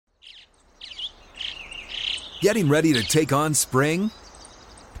Getting ready to take on spring?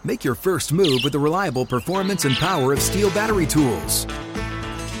 Make your first move with the reliable performance and power of Steel battery tools.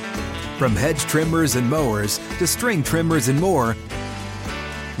 From hedge trimmers and mowers to string trimmers and more,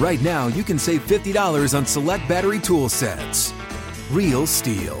 right now you can save $50 on select battery tool sets. Real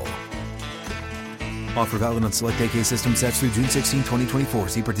Steel. Offer valid on select AK system sets through June 16, 2024.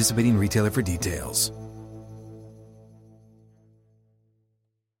 See participating retailer for details.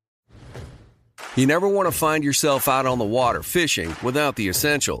 You never want to find yourself out on the water fishing without the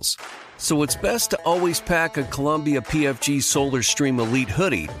essentials. So it's best to always pack a Columbia PFG Solar Stream Elite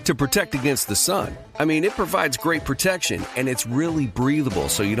hoodie to protect against the sun. I mean, it provides great protection and it's really breathable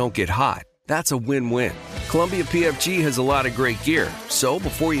so you don't get hot. That's a win-win. Columbia PFG has a lot of great gear. So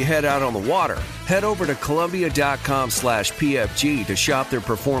before you head out on the water, head over to Columbia.com/PFG to shop their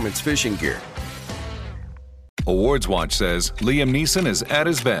performance fishing gear. Awards Watch says Liam Neeson is at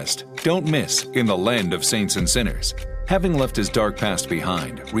his best. Don't miss In the Land of Saints and Sinners. Having left his dark past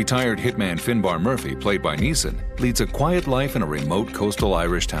behind, retired hitman Finbar Murphy, played by Neeson, leads a quiet life in a remote coastal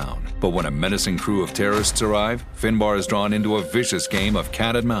Irish town. But when a menacing crew of terrorists arrive, Finbar is drawn into a vicious game of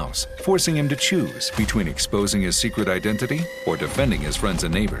cat and mouse, forcing him to choose between exposing his secret identity or defending his friends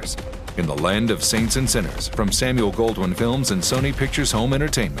and neighbors. In the Land of Saints and Sinners, from Samuel Goldwyn Films and Sony Pictures Home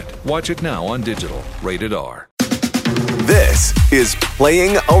Entertainment. Watch it now on digital. Rated R. This is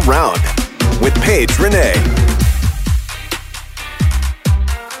Playing Around with Paige Renee.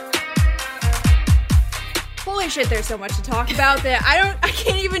 Holy shit, there's so much to talk about that I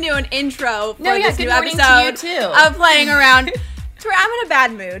can't even do an intro for this new morning episode to you too. of Playing Around. I'm in a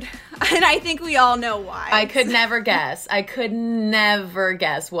bad mood, and I think we all know why. I could never guess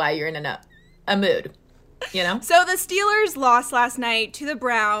why you're in a mood, you know? So the Steelers lost last night to the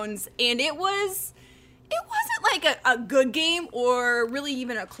Browns, and it wasn't like a good game or really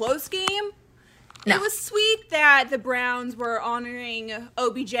even a close game. No. It was sweet that the Browns were honoring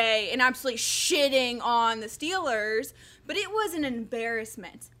OBJ and absolutely shitting on the Steelers, but it was an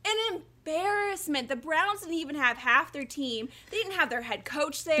embarrassment. The Browns didn't even have half their team. They didn't have their head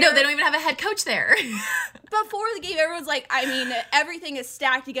coach there. No, they don't even have a head coach there. Before the game, everyone's like, I mean, everything is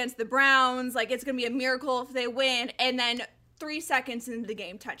stacked against the Browns. Like, it's going to be a miracle if they win. And then 3 seconds into the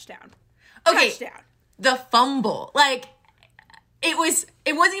game, touchdown. Okay. Touchdown. The fumble. Like, it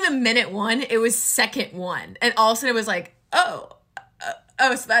wasn't even minute one. It was second one. And all of a sudden it was like, so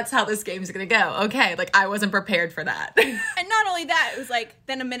that's how this game's going to go. Okay. Like, I wasn't prepared for that. And not only that, it was like,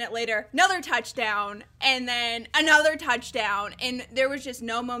 then a minute later, another touchdown, and then another touchdown. And there was just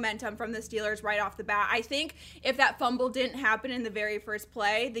no momentum from the Steelers right off the bat. I think if that fumble didn't happen in the very first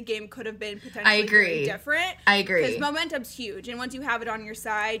play, the game could have been potentially very different. I agree. Because momentum's huge. And once you have it on your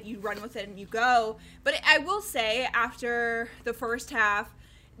side, you run with it and you go. But I will say, after the first half,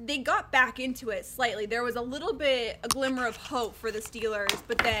 they got back into it slightly. There was a glimmer of hope for the Steelers,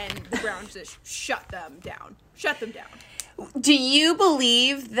 but then the Browns just shut them down. Do you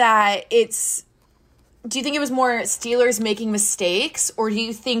believe that do you think it was more Steelers making mistakes, or do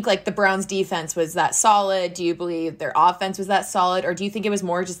you think like the Browns defense was that solid? Do you believe their offense was that solid, or do you think it was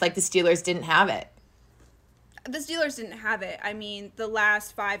more just like the Steelers didn't have it? The Steelers didn't have it. I mean, the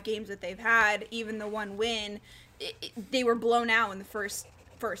last 5 games that they've had, even the one win, they were blown out in the first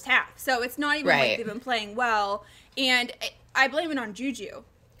half. So it's not even like they've been playing well. And I blame it on Juju.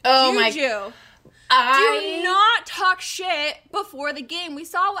 Do not talk shit before the game. We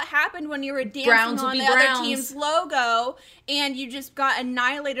saw what happened when you were dancing on the other team's logo and you just got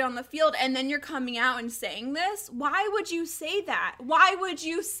annihilated on the field, and then you're coming out and saying this? Why would you say that?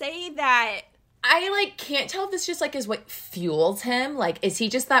 I can't tell if this just is what fuels him. Like, is he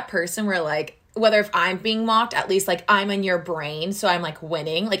just that person where whether if I'm being mocked, at least I'm in your brain, so I'm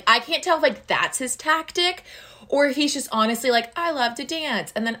winning. I can't tell if that's his tactic, or if he's just honestly I love to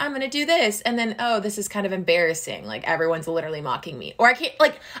dance, and then I'm gonna do this, and then this is kind of embarrassing. Everyone's literally mocking me, or I can't.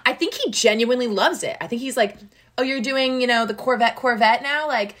 I think he genuinely loves it. I think he's you're doing the Corvette now.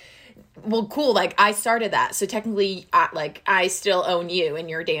 Well, cool. I started that, so technically, I still own you and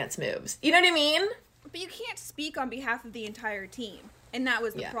your dance moves. You know what I mean? But you can't speak on behalf of the entire team, and that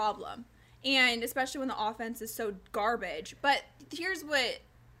was the problem. And especially when the offense is so garbage. But here's what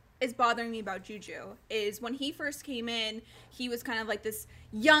is bothering me about Juju is when he first came in, he was kind of this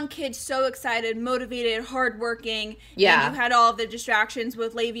young kid, so excited, motivated, hardworking. Yeah. And you had all of the distractions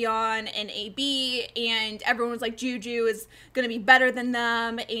with Le'Veon and AB, and everyone was like, Juju is going to be better than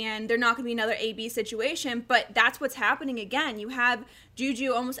them, and they're not going to be another AB situation. But that's what's happening again. You have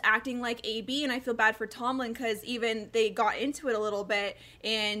Juju almost acting like AB, and I feel bad for Tomlin because even they got into it a little bit,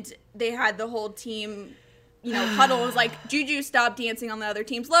 and they had the whole team huddle was like, Juju, stop dancing on the other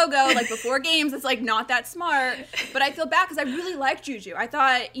team's logo, like, before games. It's, like, not that smart. But I feel bad because I really like Juju. I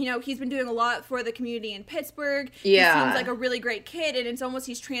thought, he's been doing a lot for the community in Pittsburgh. Yeah. He seems like a really great kid, and it's almost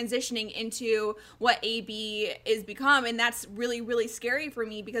he's transitioning into what AB is become, and that's really, really scary for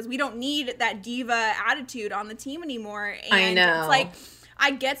me because we don't need that diva attitude on the team anymore. And I know. It's like,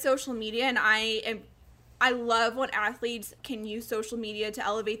 I get social media, and I love when athletes can use social media to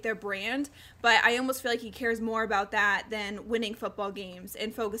elevate their brand, but I almost feel like he cares more about that than winning football games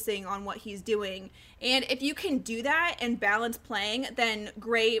and focusing on what he's doing. And if you can do that and balance playing, then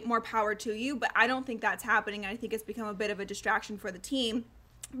great, more power to you. But I don't think that's happening. I think it's become a bit of a distraction for the team.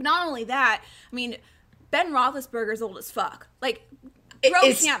 But not only that, I mean, Ben Roethlisberger's old as fuck. Like,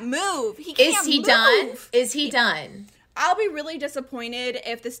 bro can't move. He can't move. Is he done? Is he done? I'll be really disappointed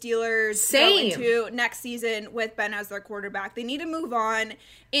if the Steelers go into next season with Ben as their quarterback. They need to move on.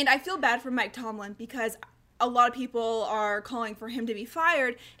 And I feel bad for Mike Tomlin because a lot of people are calling for him to be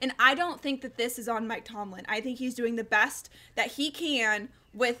fired. And I don't think that this is on Mike Tomlin. I think he's doing the best that he can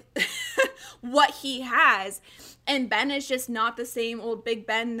with what he has. And Ben is just not the same old Big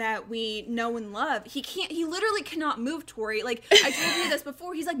Ben that we know and love. He literally cannot move, Tori. Like, I told you this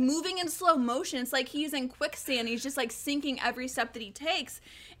before, he's like moving in slow motion. It's like he's in quicksand. He's just like sinking every step that he takes.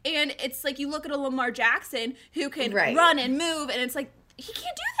 And it's like you look at a Lamar Jackson who can run and move, and it's like, he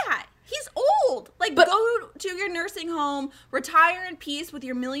can't do that. He's old. Like, go to your nursing home, retire in peace with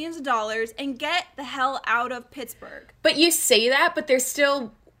your millions of dollars, and get the hell out of Pittsburgh. But you say that, but they're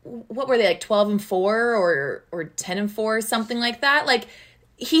still, what were they, like 12-4 or 10-4, something like that? Like,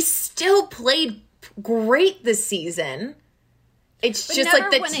 he still played great this season. It's just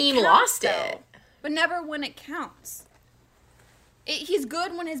like the team lost it. But never when it counts. He's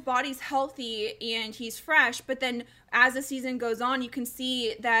good when his body's healthy and he's fresh, but then as the season goes on, you can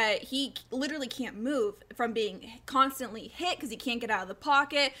see that he literally can't move from being constantly hit because he can't get out of the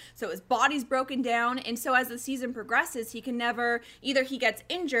pocket, so his body's broken down, and so as the season progresses, he can never, either he gets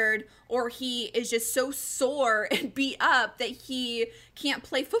injured or he is just so sore and beat up that he can't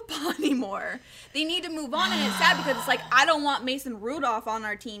play football anymore. They need to move on, and it's sad because it's like, I don't want Mason Rudolph on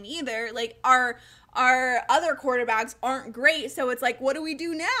our team either. Like, our other quarterbacks aren't great, so it's like, what do we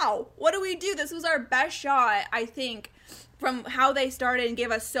do now? What do we do? This was our best shot, I think, from how they started and gave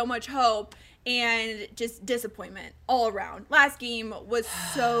us so much hope, and just disappointment all around. Last game was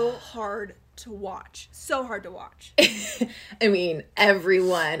so hard to watch. So hard to watch. I mean,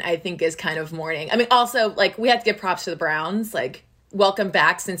 everyone, I think, is kind of mourning. I mean, also, like, we have to give props to the Browns. Like, welcome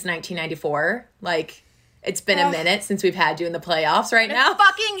back since 1994. Like, it's been a minute since we've had you in the playoffs right now. I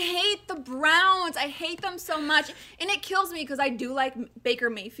fucking hate the Browns. I hate them so much. And it kills me because I do like Baker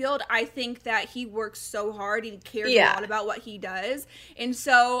Mayfield. I think that he works so hard and he cares a lot about what he does. And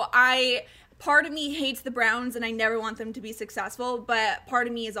so part of me hates the Browns and I never want them to be successful. But part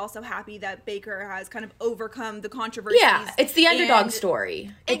of me is also happy that Baker has kind of overcome the controversies. Yeah, it's the underdog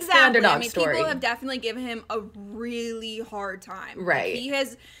story. It's exactly. the underdog story. People have definitely given him a really hard time. Right. Like, he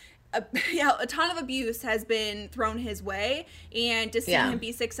has... a ton of abuse has been thrown his way, and to see him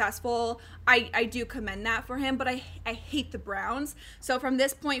be successful, I do commend that for him, but I hate the Browns. So from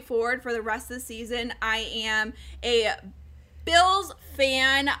this point forward, for the rest of the season, I am a Bills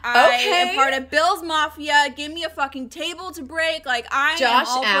fan. I am part of Bills Mafia. Give me a fucking table to break. Like, I am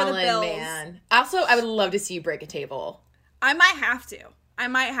all for the Bills. Man. Also, I would love to see you break a table. I might have to.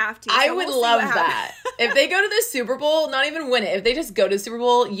 So I would love that. If they go to the Super Bowl, not even win it, if they just go to the Super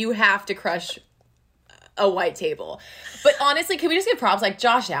Bowl, you have to crush a white table. But honestly, can we just give props? Like,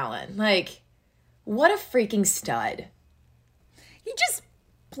 Josh Allen, like, what a freaking stud. He just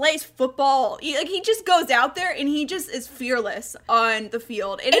plays football. He just goes out there and he just is fearless on the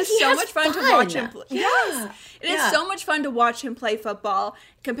field. It is so much fun to watch him play. Yes. It is so much fun to watch him play football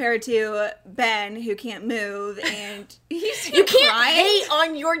compared to Ben, who can't move, and you can't hate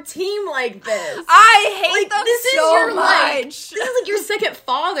on your team like this. I hate them so much. This is like your second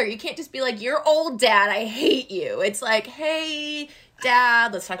father. You can't just be like, you're old, Dad, I hate you. It's like, hey,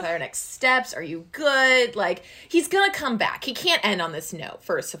 Dad, let's talk about our next steps. Are you good? Like, he's gonna come back. He can't end on this note,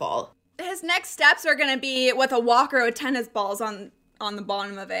 first of all. His next steps are gonna be with a walker with tennis balls on the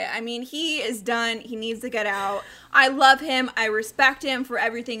bottom of it. I mean, he is done. He needs to get out. I love him. I respect him for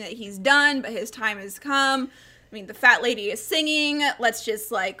everything that he's done, but his time has come. I mean, the fat lady is singing. Let's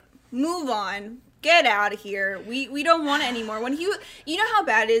just, like, move on. Get out of here. We don't want it anymore. When you know how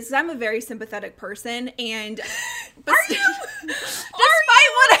bad it is, I'm a very sympathetic person, and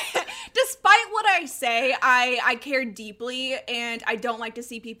despite what I say, I care deeply, and I don't like to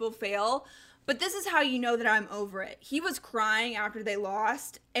see people fail. But this is how you know that I'm over it. He was crying after they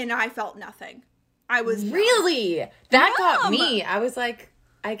lost, and I felt nothing. I was really that got me. I was like,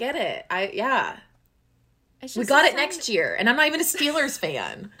 I get it. We got it next year, and I'm not even a Steelers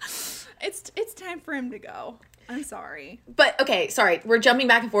fan. It's time for him to go. I'm sorry. But okay, sorry, we're jumping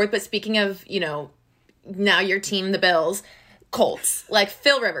back and forth. But speaking of, now your team, the Bills, Colts, like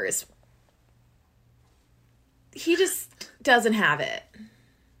Phil Rivers, he just doesn't have it.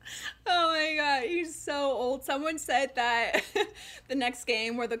 Oh my God, he's so old. Someone said that the next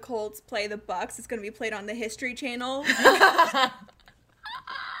game where the Colts play the Bucks is going to be played on the History Channel. I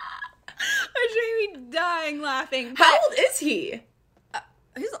should be dying laughing. How old is he?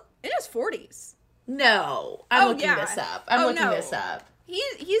 He's in his 40s. No, I'm looking this up. This up.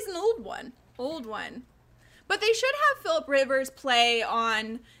 He's an old one. But they should have Philip Rivers play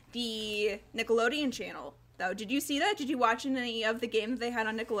on the Nickelodeon channel. Though, did you see that? Did you watch any of the games they had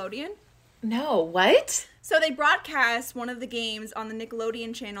on Nickelodeon? No, what? So they broadcast one of the games on the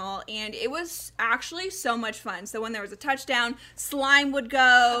Nickelodeon channel, and it was actually so much fun. So when there was a touchdown, Slime would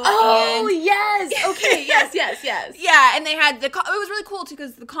go. Oh, yes. Okay, yes. Yeah, and they had it was really cool, too,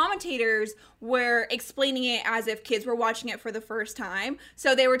 because the commentators were explaining it as if kids were watching it for the first time.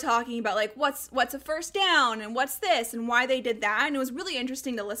 So they were talking about, like, what's a first down, and what's this, and why they did that, and it was really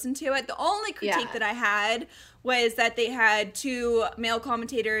interesting to listen to it. The only critique that I had was that they had 2 male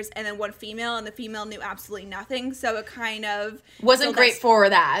commentators and then 1 female, and the female knew absolutely nothing, so it kind of wasn't great for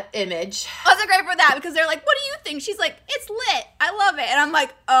that image. Wasn't great for that, because they're like, what do you think? She's like, it's lit, I love it. And I'm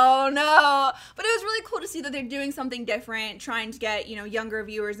like, oh no. But it was really cool to see that they're doing something different, trying to get, younger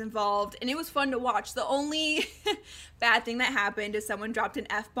viewers involved, and it was fun to watch. The only bad thing that happened is someone dropped an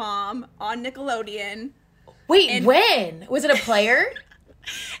F-bomb on Nickelodeon. Wait, when? Was it a player?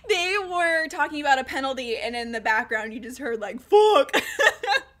 They were talking about a penalty, and in the background, you just heard, like, fuck.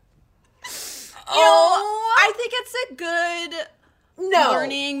 I think it's a good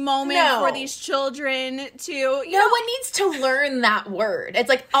learning moment for these children to, No one needs to learn that word. It's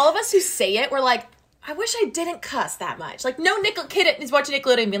like, all of us who say it, we're like, I wish I didn't cuss that much. Like, no kid is watching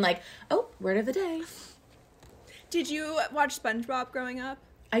Nickelodeon and being like, oh, word of the day. Did you watch SpongeBob growing up?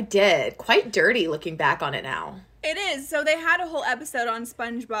 I did. Quite dirty looking back on it now. It is. So they had a whole episode on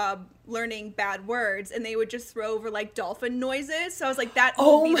SpongeBob learning bad words, and they would just throw over, like, dolphin noises. So I was like, that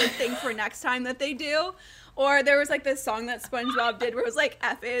will be the thing for next time that they do. Or there was, like, this song that SpongeBob did where it was like,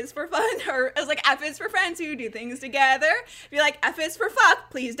 F is for fun, or it was like, F is for friends who do things together. Be like, F is for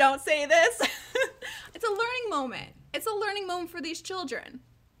fuck, please don't say this. It's a learning moment. It's a learning moment for these children.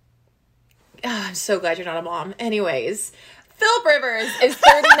 Oh, I'm so glad you're not a mom. Anyways, Philip Rivers is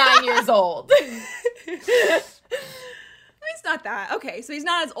 39 years old. He's not that. Okay, so he's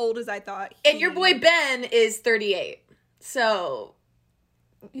not as old as I thought. And your boy Ben is 38. So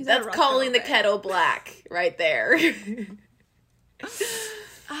that's calling the kettle black right there. Is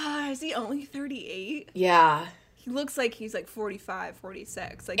he only 38? Yeah. He looks like he's like 45,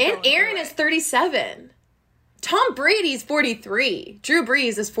 46. Like, and Aaron is 37. Tom Brady's 43. Drew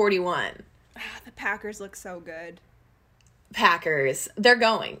Brees is 41. The Packers look so good. Packers, they're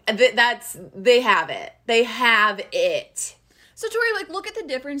going. They have it. They have it. So Tori, like, look at the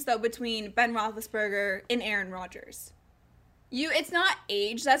difference though between Ben Roethlisberger and Aaron Rodgers. It's not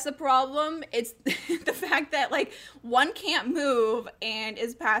age that's the problem. It's the fact that, like, one can't move and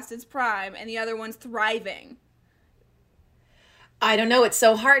is past its prime, and the other one's thriving. I don't know. It's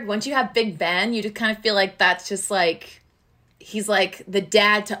so hard. Once you have Big Ben, you just kind of feel like that's just like, he's like the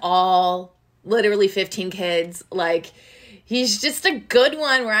dad to all, literally 15 kids. Like, he's just a good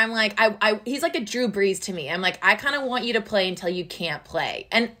one where I'm like, he's like a Drew Brees to me. I'm like, I kind of want you to play until you can't play.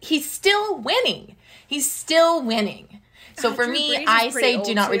 And he's still winning. So for me, I say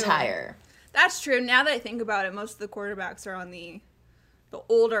do not retire. That's true. Now that I think about it, most of the quarterbacks are on the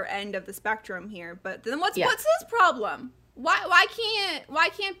older end of the spectrum here. But then what's his problem? Why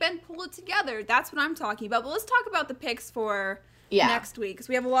can't Ben pull it together? That's what I'm talking about. But let's talk about the picks for next week, because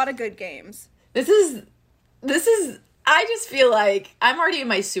we have a lot of good games. This is. I just feel like I'm already in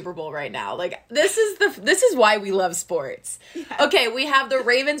my Super Bowl right now. Like, this is why we love sports. Yes. Okay, we have the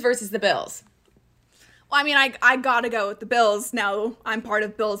Ravens versus the Bills. Well, I mean, I gotta go with the Bills. Now I'm part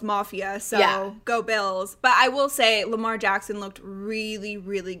of Bills Mafia, so go Bills. But I will say Lamar Jackson looked really,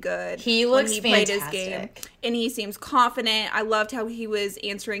 really good. He looks fantastic. Played his game, and he seems confident. I loved how he was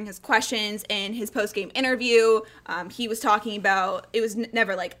answering his questions in his post-game interview. He was talking about, it was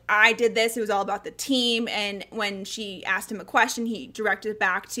never like, I did this. It was all about the team. And when she asked him a question, he directed it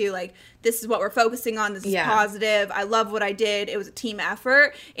back to, like, this is what we're focusing on. This is positive. I love what I did. It was a team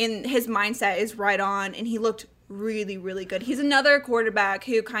effort. And his mindset is right on. And he looked really, really good. He's another quarterback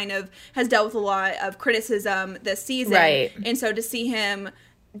who kind of has dealt with a lot of criticism this season. Right. And so to see him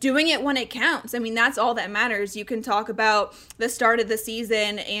doing it when it counts. I mean, that's all that matters. You can talk about the start of the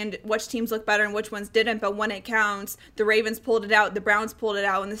season and which teams look better and which ones didn't, but when it counts, the Ravens pulled it out, the Browns pulled it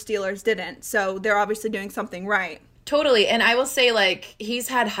out, and the Steelers didn't. So they're obviously doing something right. Totally. And I will say, like, he's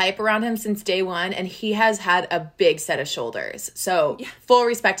had hype around him since day one, and he has had a big set of shoulders. So full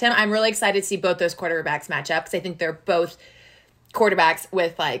respect to him. I'm really excited to see both those quarterbacks match up because I think they're both quarterbacks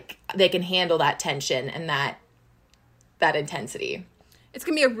with, like, they can handle that tension and that intensity. It's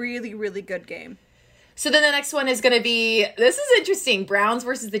going to be a really, really good game. So then the next one is going to be, this is interesting, Browns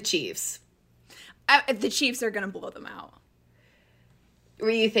versus the Chiefs. The Chiefs are going to blow them out. What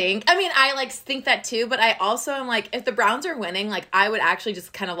do you think? I mean, I, like, think that too, but I also am like, if the Browns are winning, like, I would actually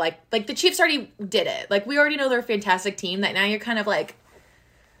just kind of like the Chiefs already did it. Like, we already know they're a fantastic team, that now you're kind of like,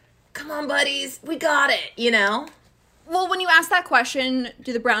 come on, buddies, we got it, you know? Well, when you ask that question,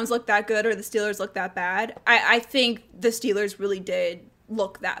 do the Browns look that good or the Steelers look that bad? I think the Steelers really did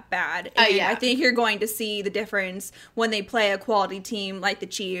look that bad. And I think you're going to see the difference when they play a quality team like the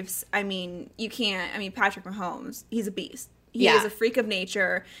Chiefs. I mean, Patrick Mahomes, he's a beast. He is a freak of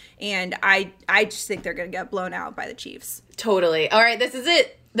nature, and I just think they're going to get blown out by the Chiefs. Totally. All right, this is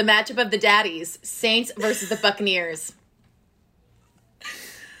it. The matchup of the daddies, Saints versus the Buccaneers.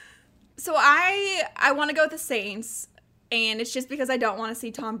 So I want to go with the Saints, and it's just because I don't want to see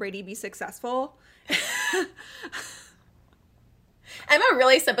Tom Brady be successful. I'm a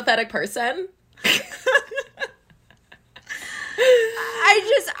really sympathetic person.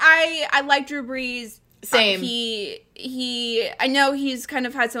 I like Drew Brees. Same. I know he's kind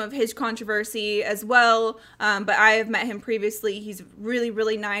of had some of his controversy as well, but I have met him previously. He's really,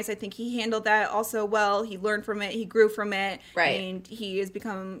 really nice. I think he handled that also well. He learned from it. He grew from it. Right. And he has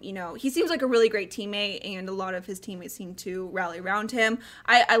become, he seems like a really great teammate, and a lot of his teammates seem to rally around him.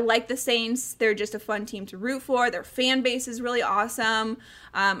 I like the Saints. They're just a fun team to root for. Their fan base is really awesome.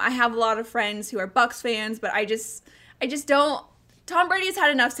 I have a lot of friends who are Bucs fans, but I just don't. Tom Brady's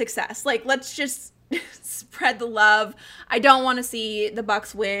had enough success. Like, let's just spread the love. I don't want to see the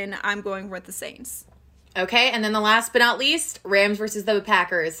Bucs win. I'm going with the Saints. Okay, and then the last but not least, Rams versus the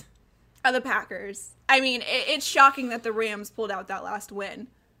Packers. The Packers. I mean, it's shocking that the Rams pulled out that last win.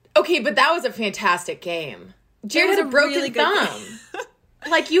 Okay, but that was a fantastic game. Jared had a broken really thumb.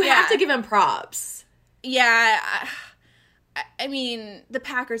 Like, you have to give him props. Yeah. I mean, the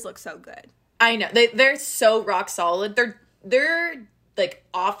Packers look so good. I know. They're so rock solid. They're like,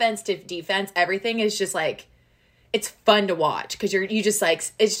 offense to defense, everything is just like, it's fun to watch because you just like,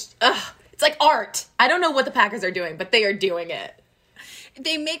 it's like art. I don't know what the Packers are doing, but they are doing it.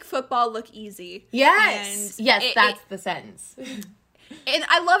 They make football look easy. Yes. That's the sentence. And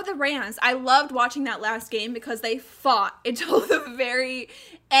I love the Rams. I loved watching that last game because they fought until the very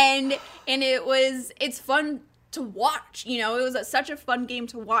end, and it's fun to watch. It was such a fun game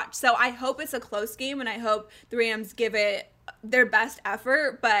to watch. So I hope it's a close game, and I hope the Rams give it their best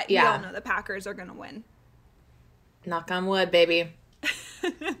effort, but you all know the Packers are going to win. Knock on wood, baby.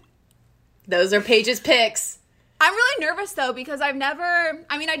 Those are Paige's picks. I'm really nervous, though, because I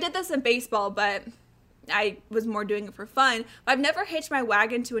did this in baseball, but I was more doing it for fun. But I've never hitched my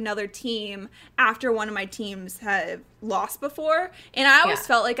wagon to another team after one of my teams have lost before. And I always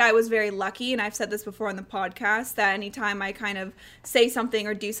felt like I was very lucky, and I've said this before on the podcast, that anytime I kind of say something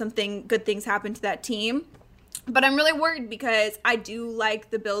or do something, good things happen to that team. But I'm really worried because I do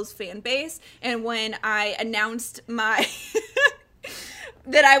like the Bills fan base. And when I announced that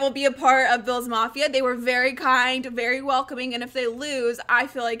I will be a part of Bills Mafia, they were very kind, very welcoming. And if they lose, I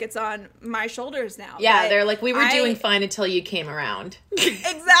feel like it's on my shoulders now. Yeah, they're like, we were doing fine until you came around.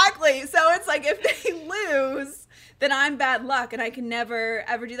 Exactly. So it's like, if they lose, then I'm bad luck. And I can never,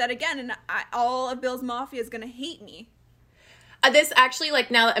 ever do that again. And all of Bills Mafia is going to hate me. This actually, like,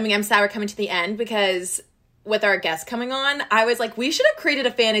 now, I'm sad we're coming to the end because with our guest coming on, I was like, we should have created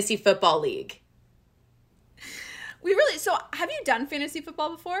a fantasy football league. So have you done fantasy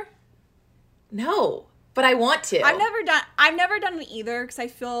football before? No, but I want to. I've never done it either because I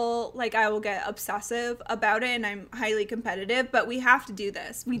feel like I will get obsessive about it, and I'm highly competitive, but we have to do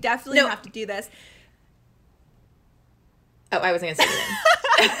this. We definitely have to do this. Oh, I wasn't going to say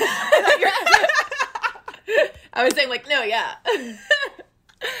anything. I was saying, like, no, yeah.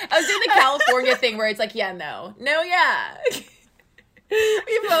 I was doing the California thing where it's like, yeah, no. No, yeah.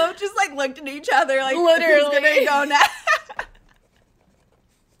 We both just, like, looked at each other like, literally, who's gonna go next?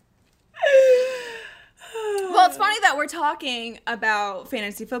 Well, it's funny that we're talking about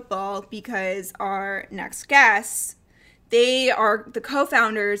fantasy football because our next guests, they are the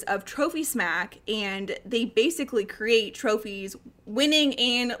co-founders of Trophy Smack, and they basically create trophies winning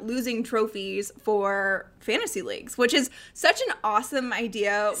and losing trophies for fantasy leagues, which is such an awesome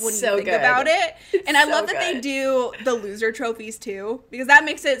idea when you think about it. And I love that they do the loser trophies too, because that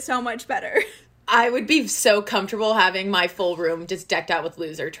makes it so much better. I would be so comfortable having my full room just decked out with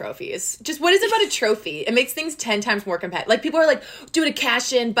loser trophies. Just what is it about a trophy? It makes things 10 times more competitive. Like, people are like, do it a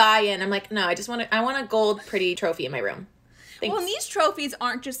cash-in, buy-in. I'm like, no, I want a gold, pretty trophy in my room. Thanks. Well, and these trophies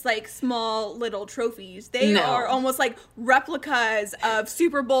aren't just like small little trophies. They are almost like replicas of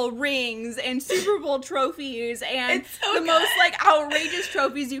Super Bowl rings and Super Bowl trophies and most like outrageous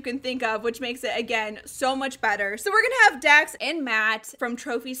trophies you can think of, which makes it, again, so much better. So we're going to have Dax and Matt from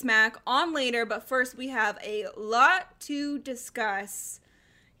Trophy Smack on later, but first we have a lot to discuss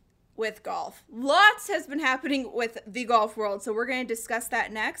with golf. Lots has been happening with the golf world, so we're going to discuss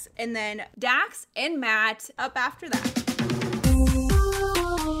that next, and then Dax and Matt up after that.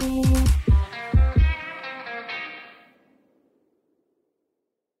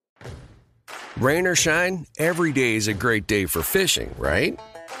 Rain or shine, every day is a great day for fishing, right?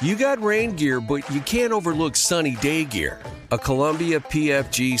 You got rain gear, but you can't overlook sunny day gear. A Columbia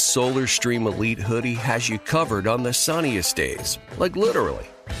PFG Solar Stream Elite hoodie has you covered on the sunniest days. Like, literally.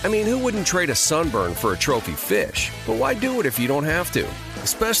 I mean, who wouldn't trade a sunburn for a trophy fish? But why do it if you don't have to?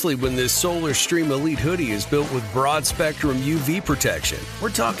 Especially when this Solar Stream Elite hoodie is built with broad spectrum UV protection.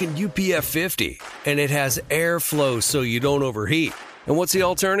 We're talking UPF 50, and it has airflow so you don't overheat. And what's the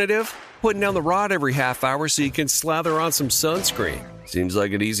alternative? Putting down the rod every half hour so you can slather on some sunscreen. Seems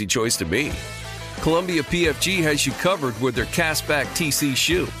like an easy choice to me. Columbia PFG has you covered with their Castback TC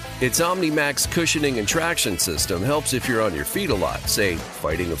shoe. Its OmniMax cushioning and traction system helps if you're on your feet a lot, say,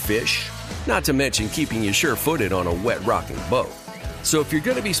 fighting a fish. Not to mention keeping you sure-footed on a wet rocking boat. So if you're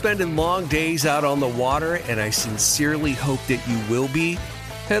going to be spending long days out on the water, and I sincerely hope that you will be,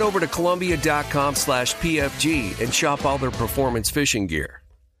 head over to Columbia.com/PFG and shop all their performance fishing gear.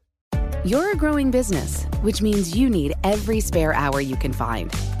 You're a growing business, which means you need every spare hour you can find.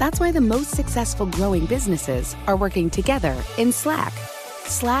 That's why the most successful growing businesses are working together in Slack.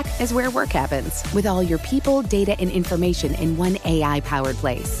 Slack is where work happens, with all your people, data, and information in one AI-powered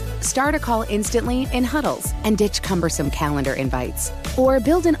place. Start a call instantly in huddles and ditch cumbersome calendar invites. Or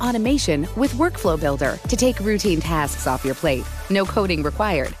build an automation with Workflow Builder to take routine tasks off your plate. No coding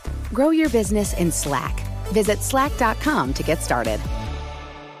required. Grow your business in Slack. Visit slack.com to get started.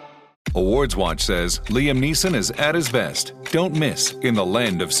 Awards Watch says Liam Neeson is at his best. Don't miss in the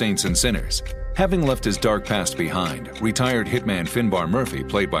land of saints and sinners. Having left his dark past behind, retired hitman Finbar Murphy,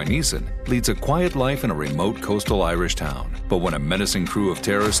 played by Neeson, leads a quiet life in a remote coastal Irish town. But when a menacing crew of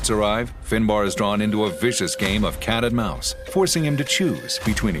terrorists arrive, Finbar is drawn into a vicious game of cat and mouse, forcing him to choose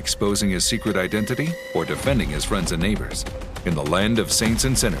between exposing his secret identity or defending his friends and neighbors. In the land of saints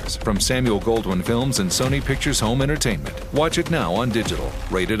and sinners, from Samuel Goldwyn Films and Sony Pictures Home Entertainment. Watch it now on digital.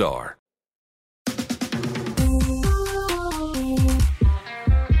 Rated R.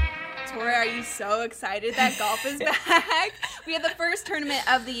 Are you so excited that golf is back? We had the first tournament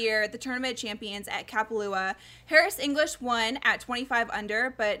of the year, the Tournament of Champions at Kapalua. Harris English won at 25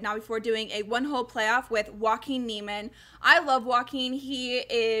 under, but not before doing a one-hole playoff with Joaquin Niemann. I love Joaquin. He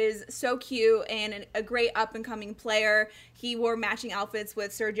is so cute and a great up-and-coming player. He wore matching outfits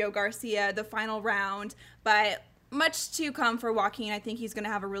with Sergio Garcia the final round, but much to come for Joaquin. I think he's going to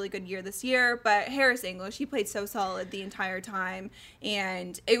have a really good year this year, but Harris English, he played so solid the entire time,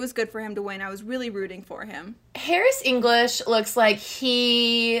 and it was good for him to win. I was really rooting for him. Harris English looks like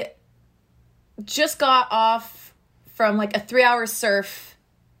he just got off from like a 3-hour surf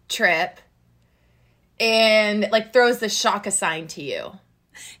trip and like throws the shaka sign to you.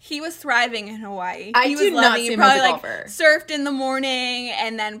 He was thriving in Hawaii. I do not see him as a golfer. Surfed in the morning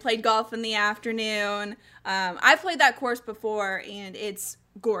and then played golf in the afternoon. I've played that course before, and it's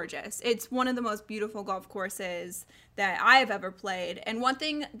gorgeous. It's one of the most beautiful golf courses that I have ever played. And one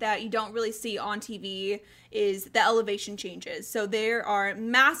thing that you don't really see on TV is the elevation changes. So there are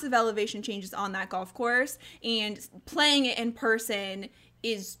massive elevation changes on that golf course, and playing it in person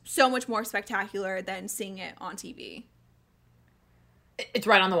is so much more spectacular than seeing it on TV. It's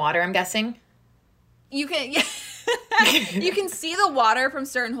right on the water, I'm guessing. You can, yeah. You can see the water from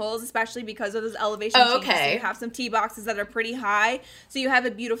certain holes, especially because of those elevation changes. Okay. So you have some tee boxes that are pretty high, so you have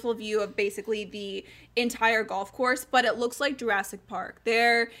a beautiful view of basically the entire golf course. But it looks like Jurassic Park.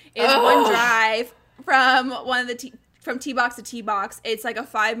 There is one drive from from tee box to tee box. It's like a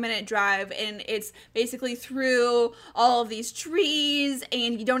 5-minute drive, and it's basically through all of these trees,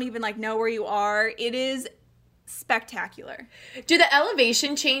 and you don't even like know where you are. It is spectacular. Do the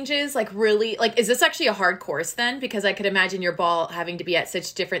elevation changes like really, like, is this actually a hard course then? Because I could imagine your ball having to be at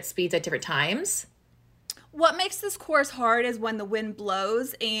such different speeds at different times. What makes this course hard is when the wind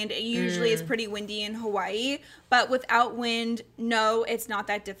blows, and it usually is pretty windy in Hawaii. But without wind, no, it's not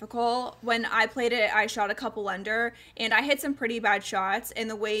that difficult. When I played it, I shot a couple under, and I hit some pretty bad shots in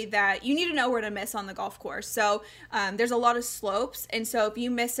the way that you need to know where to miss on the golf course. So there's a lot of slopes, and so if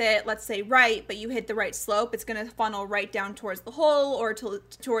you miss it, let's say right, but you hit the right slope, it's going to funnel right down towards the hole or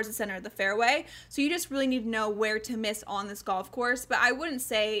towards the center of the fairway. So you just really need to know where to miss on this golf course. But I wouldn't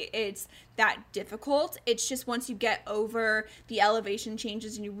say it's that difficult. It's just once you get over the elevation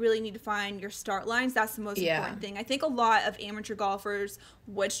changes and you really need to find your start lines, that's the most important thing. I think a lot of amateur golfers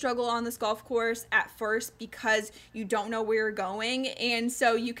would struggle on this golf course at first because you don't know where you're going, and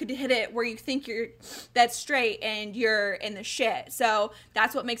so you could hit it where you think that's straight and you're in the shit. So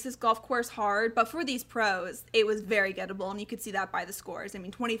that's what makes this golf course hard. But for these pros, it was very gettable, and you could see that by the scores. I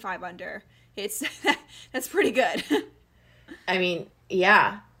mean, 25 under. It's that's pretty good. I mean,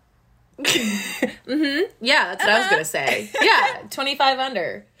 yeah. Yeah, that's what I was gonna say. Yeah, 25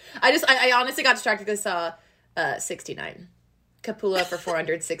 under. I honestly got distracted because I saw 69 Kapula for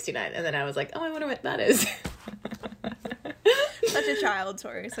 469, and then I was like, oh, I wonder what that is. Such a child,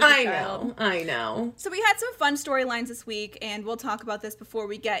 Tori. I know. So we had some fun storylines this week, and we'll talk about this before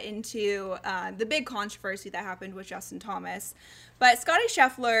we get into the big controversy that happened with Justin Thomas. But Scottie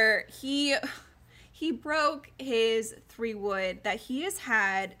Scheffler, he broke his 3-wood that he has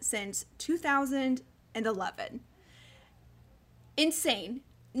had since 2011. Insane.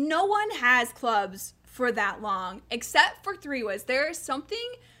 No one has clubs for that long, except for 3-woods. There is something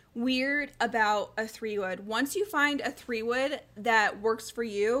weird about a 3-wood. Once you find a 3-wood that works for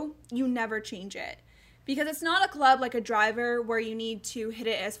you, you never change it. Because it's not a club like a driver where you need to hit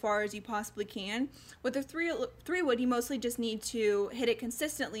it as far as you possibly can. With a 3-wood, you mostly just need to hit it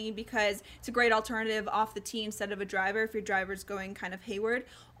consistently because it's a great alternative off the tee instead of a driver if your driver's going kind of hayward.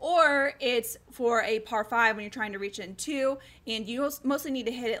 Or it's for a par 5 when you're trying to reach in 2, and you mostly need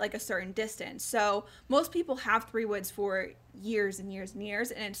to hit it like a certain distance. So most people have 3-woods for years and years and years,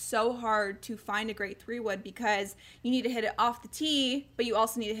 and it's so hard to find a great 3-wood because you need to hit it off the tee, but you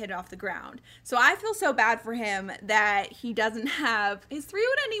also need to hit it off the ground. So I feel so bad for him that he doesn't have his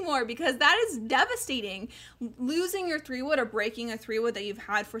 3-wood anymore, because that is devastating. Losing your 3-wood or breaking a 3-wood that you've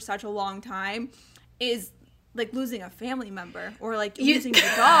had for such a long time is like losing a family member or like losing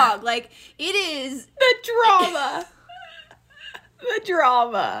your dog. Like, it is the drama. The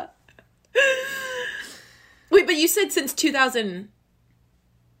drama. Wait, but you said since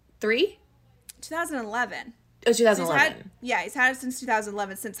 2003? 2011. Oh, 2011. He's had it since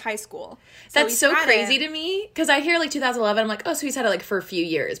 2011, since high school. That's so crazy to me, because I hear like 2011, I'm like, oh, so he's had it like for a few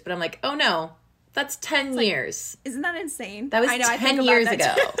years. But I'm like, oh no, that's 10 years. Isn't that insane? That was 10 years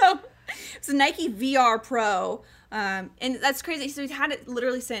ago. It's a Nike VR Pro, and that's crazy. So he's had it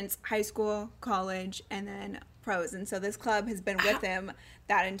literally since high school, college, and then pros. And so this club has been with him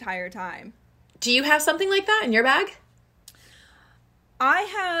that entire time. Do you have something like that in your bag? I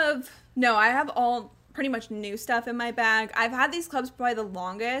have all pretty much new stuff in my bag. I've had these clubs probably the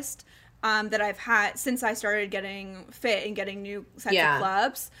longest that I've had since I started getting fit and getting new sets of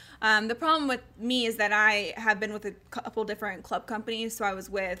clubs. The problem with me is that I have been with a couple different club companies. So I was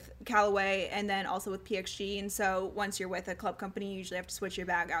with Callaway and then also with PXG. And so once you're with a club company, you usually have to switch your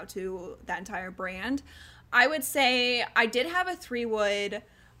bag out to that entire brand. I would say I did have a 3-wood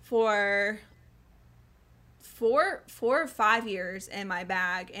for 4 or 5 years in my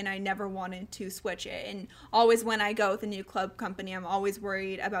bag, and I never wanted to switch it. And always when I go with a new club company, I'm always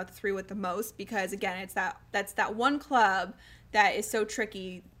worried about the 3-wood the most, because again, that's that one club that is so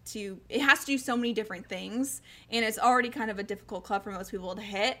tricky it has to do so many different things, and it's already kind of a difficult club for most people to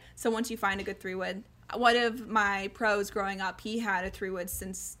hit. So once you find a good 3-wood, one of my pros growing up, he had a 3-wood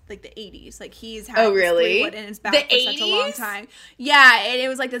since like the 80s. Like, he's had a 3-wood in his bag for such a long time. Yeah, and it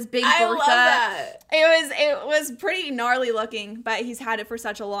was like this big Bertha. I love that. It was pretty gnarly looking, but he's had it for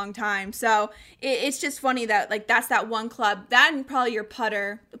such a long time. So it's just funny that like that's that one club. That and probably your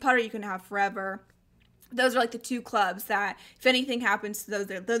putter. The putter you can have forever. Those are like the two clubs that if anything happens to those,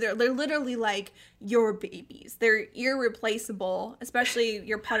 they're literally like your babies. They're irreplaceable, especially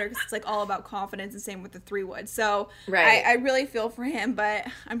your putter, because it's like all about confidence, and same with the 3-wood. So right. I really feel for him, but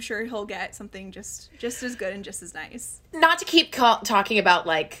I'm sure he'll get something just as good and just as nice. Not to keep talking about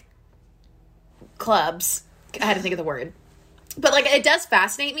like clubs. I had to think of the word. But like, it does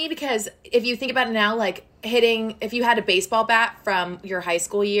fascinate me, because if you think about it now, like if you had a baseball bat from your high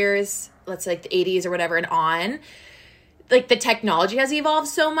school years, let's say like the 80s or whatever and on, like the technology has evolved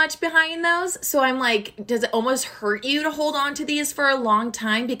so much behind those. So I'm like, does it almost hurt you to hold on to these for a long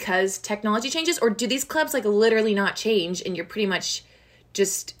time because technology changes? Or do these clubs like literally not change, and you're pretty much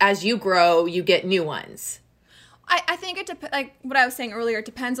just, as you grow, you get new ones? I think it like what I was saying earlier, it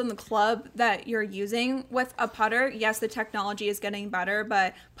depends on the club that you're using with a putter. Yes, the technology is getting better,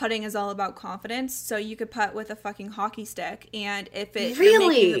 but putting is all about confidence. So you could putt with a fucking hockey stick, and if it you're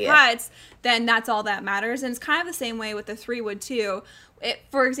making the putts, then that's all that matters. And it's kind of the same way with the 3-wood too.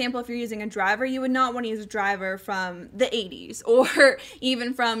 For example, if you're using a driver, you would not want to use a driver from the 80s or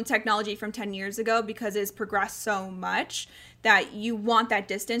even from technology from 10 years ago, because it's progressed so much that you want that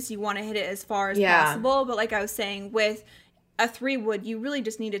distance. You want to hit it as far as possible. But like I was saying, with a 3-wood, you really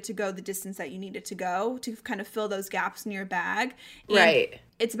just needed to go the distance that you needed to go to kind of fill those gaps in your bag. And right.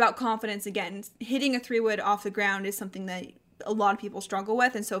 It's about confidence again. Hitting a 3-wood off the ground is something that a lot of people struggle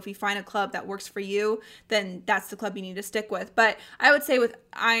with, and so if you find a club that works for you, then that's the club you need to stick with. But I would say with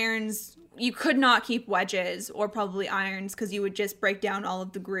irons, you could not keep wedges or probably irons, because you would just break down all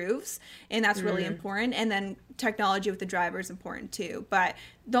of the grooves, and that's really important. And then technology with the driver is important too. But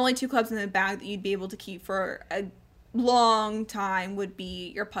the only 2 clubs in the bag that you'd be able to keep for a long time would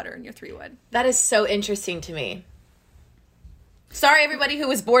be your putter and your 3-wood. That is so interesting to me. Sorry, everybody who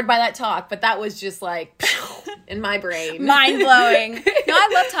was bored by that talk, but that was just like in my brain. Mind-blowing. No, I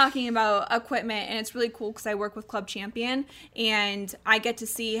love talking about equipment, and it's really cool because I work with Club Champion, and I get to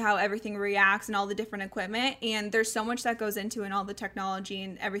see how everything reacts and all the different equipment, and there's so much that goes into it and all the technology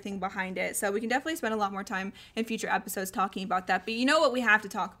and everything behind it. So we can definitely spend a lot more time in future episodes talking about that. But you know what we have to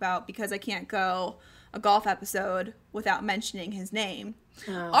talk about, because I can't go a golf episode without mentioning his name.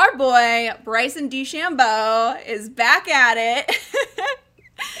 Oh. Our boy, Bryson DeChambeau, is back at it.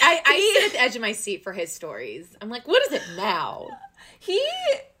 I sit at the edge of my seat for his stories. I'm like, what is it now? He's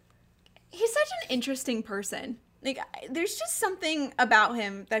such an interesting person. Like, there's just something about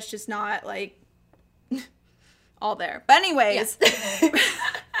him that's just not, like, all there. But anyways,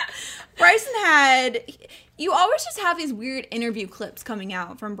 Bryson you always just have these weird interview clips coming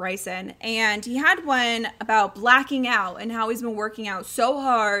out from Bryson, and he had one about blacking out and how he's been working out so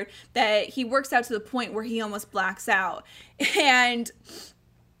hard that he works out to the point where he almost blacks out. And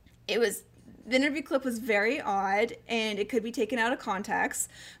the interview clip was very odd, and it could be taken out of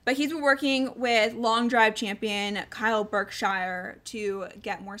context, but he's been working with long drive champion Kyle Berkshire to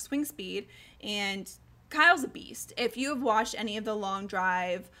get more swing speed, and Kyle's a beast. If you have watched any of the long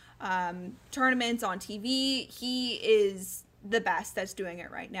drive tournaments on TV, he is the best that's doing it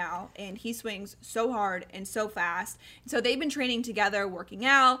right now, and he swings so hard and so fast. So they've been training together, working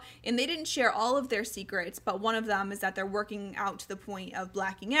out, and they didn't share all of their secrets, but one of them is that they're working out to the point of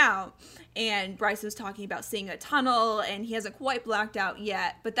blacking out. And Bryce was talking about seeing a tunnel, and he hasn't quite blacked out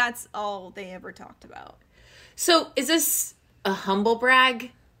yet, but that's all they ever talked about. So is this a humble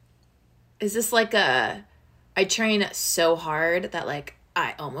brag? Is this like I train so hard that like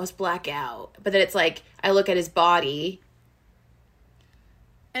I almost black out, but then it's like I look at his body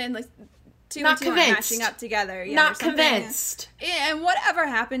and like two and two aren't matching up together. Yeah, not convinced. And whatever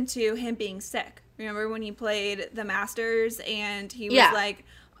happened to him being sick? Remember when he played the Masters and he was like,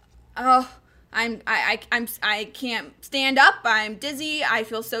 "Oh, I can't stand up. I'm dizzy. I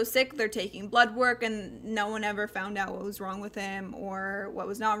feel so sick." They're taking blood work, and no one ever found out what was wrong with him or what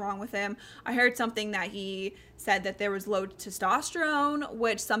was not wrong with him. I heard something that he said that there was low testosterone,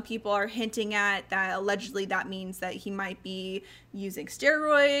 which some people are hinting at that allegedly that means that he might be using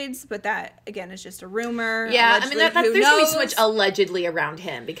steroids, but that again is just a rumor. Yeah, allegedly, I mean there's gonna be so much allegedly around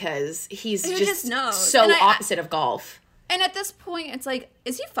him because he's just so opposite of golf. And at this point, it's like,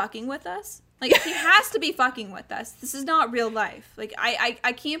 is he fucking with us? Like, he has to be fucking with us. This is not real life. Like,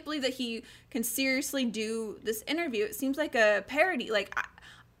 I can't believe that he can seriously do this interview. It seems like a parody. Like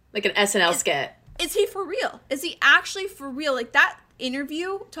an SNL skit. Is he for real? Is he actually for real? Like, that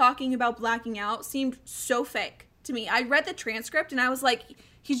interview talking about blacking out seemed so fake to me. I read the transcript, and I was like,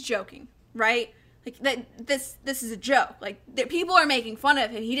 he's joking, right? Like, this is a joke. Like, people are making fun of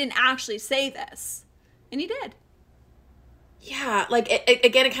him. He didn't actually say this. And he did. Yeah, like,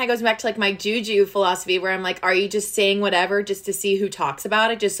 again, it kind of goes back to, like, my juju philosophy where I'm like, are you just saying whatever just to see who talks about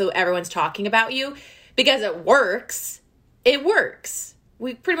it, just so everyone's talking about you? Because it works. It works.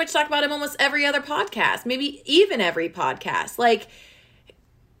 We pretty much talk about him almost every other podcast, maybe even every podcast. Like,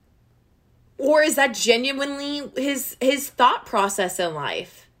 or is that genuinely his thought process in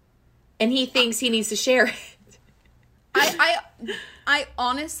life? And he thinks he needs to share it. I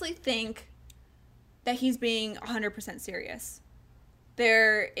honestly think that he's being 100% serious.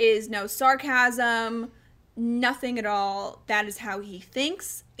 There is no sarcasm, nothing at all. That is how he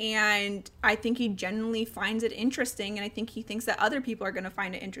thinks, and I think he genuinely finds it interesting, and I think he thinks that other people are going to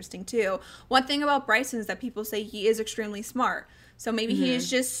find it interesting too. One thing about Bryson is that people say he is extremely smart, so maybe he is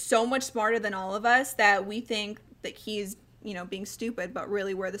just so much smarter than all of us that we think that he's being stupid, but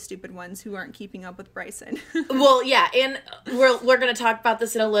really we're the stupid ones who aren't keeping up with Bryson. Well, yeah, and we're going to talk about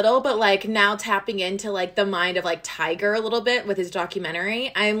this in a little, but like now tapping into like the mind of like Tiger a little bit with his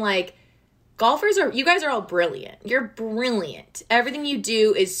documentary, I'm like, you guys are all brilliant. You're brilliant. Everything you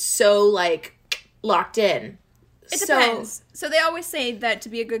do is so like locked in. It depends. So they always say that to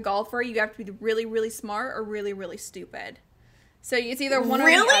be a good golfer, you have to be really, really smart or really, really stupid. So it's either one or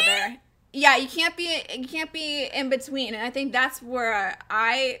the other. Yeah, you can't be in between. And I think that's where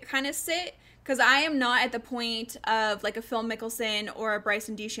I kind of sit, because I am not at the point of like a Phil Mickelson or a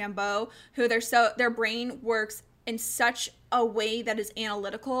Bryson DeChambeau, who their brain works in such a way that is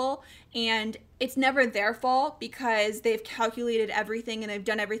analytical, and it's never their fault because they've calculated everything and they've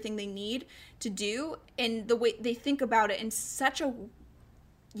done everything they need to do, and the way they think about it in such a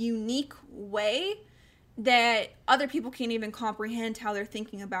unique way that other people can't even comprehend how they're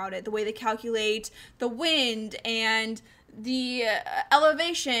thinking about it. The way they calculate the wind and the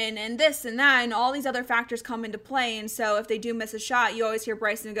elevation and this and that and all these other factors come into play. And so if they do miss a shot, you always hear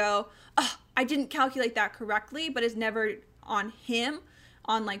Bryson go, "Oh, I didn't calculate that correctly," but it's never on him,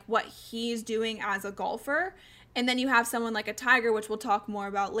 on like what he's doing as a golfer. And then you have someone like a Tiger, which we'll talk more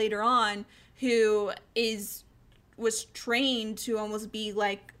about later on, who was trained to almost be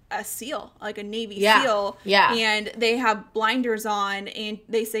like a SEAL, like a Navy SEAL. Yeah. And they have blinders on, and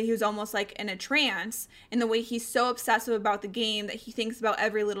they say he was almost like in a trance in the way he's so obsessive about the game that he thinks about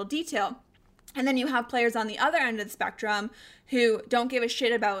every little detail. And then you have players on the other end of the spectrum who don't give a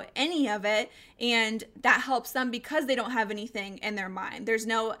shit about any of it, and that helps them because they don't have anything in their mind. There's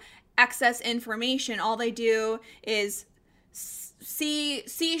no excess information. All they do is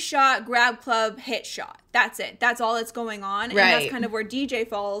see shot, grab club, hit shot. That's it. That's all that's going on. And that's kind of where DJ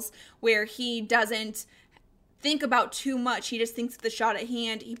falls, where he doesn't think about too much. He just thinks of the shot at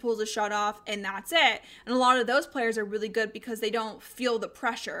hand, he pulls a shot off, and that's it. And a lot of those players are really good because they don't feel the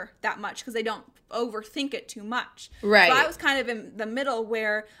pressure that much, because they don't overthink it too much. Right. So I was kind of in the middle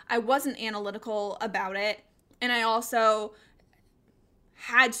where I wasn't analytical about it, and I also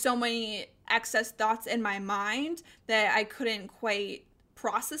had so many excess thoughts in my mind that I couldn't quite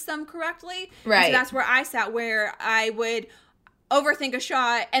process them correctly. Right. And so that's where I sat, where I would overthink a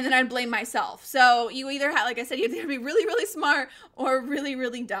shot and then I'd blame myself. So you either have, like I said, you either be really, really smart or really,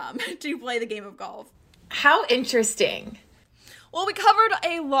 really dumb to play the game of golf. How interesting. Well, we covered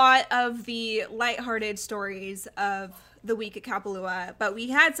a lot of the lighthearted stories of the week at Kapalua, but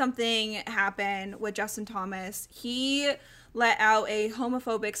we had something happen with Justin Thomas. He let out a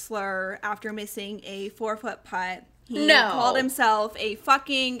homophobic slur after missing a 4-foot putt. He called himself a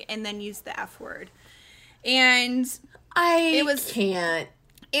fucking and then used the F word. And can't.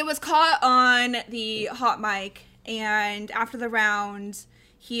 It was caught on the hot mic, and after the round,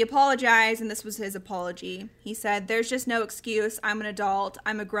 he apologized, and this was his apology. He said, "There's just no excuse. I'm an adult.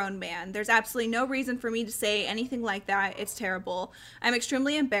 I'm a grown man. There's absolutely no reason for me to say anything like that. It's terrible. I'm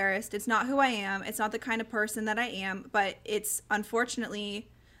extremely embarrassed. It's not who I am. It's not the kind of person that I am, but it's, unfortunately,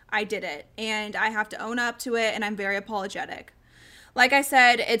 I did it, and I have to own up to it, and I'm very apologetic. Like I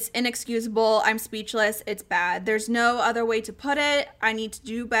said, it's inexcusable. I'm speechless. It's bad. There's no other way to put it. I need to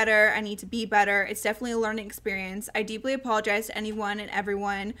do better. I need to be better. It's definitely a learning experience. I deeply apologize to anyone and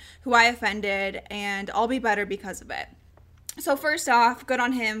everyone who I offended, and I'll be better because of it." So first off, good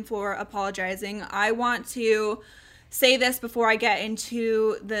on him for apologizing. I want to say this before I get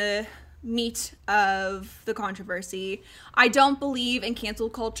into the meat of the controversy. I don't believe in cancel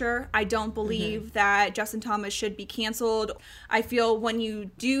culture. I don't believe that Justin Thomas should be canceled. I feel when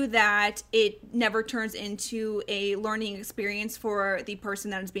you do that, it never turns into a learning experience for the person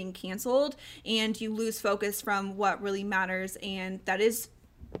that is being canceled, and you lose focus from what really matters, and that is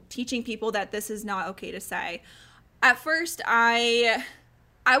teaching people that this is not okay to say. At first, I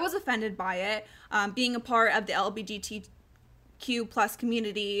was offended by it. Being a part of the LGBTQ+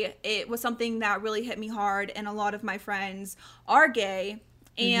 community, it was something that really hit me hard, and a lot of my friends are gay,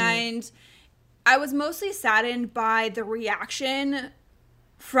 and I was mostly saddened by the reaction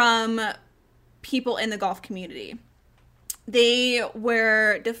from people in the golf community. They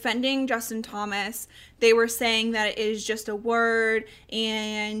were defending Justin Thomas. They were saying that it is just a word,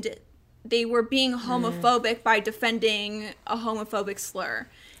 and they were being homophobic by defending a homophobic slur.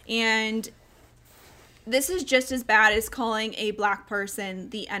 And this is just as bad as calling a black person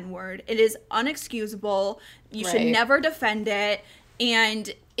the N-word. It is unexcusable. You should never defend it.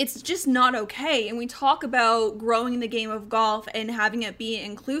 And it's just not okay. And we talk about growing the game of golf and having it be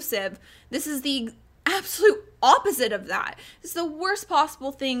inclusive. This is the absolute opposite of that. It's the worst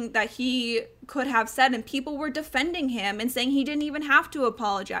possible thing that he could have said, and people were defending him and saying he didn't even have to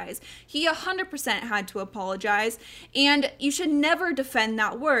apologize. He 100% had to apologize, and you should never defend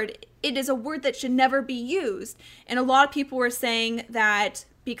that word. It is a word that should never be used. And a lot of people were saying that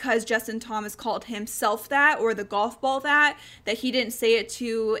because Justin Thomas called himself that, or the golf ball that he didn't say it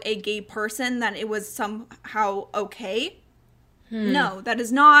to a gay person, that it was somehow okay. No, that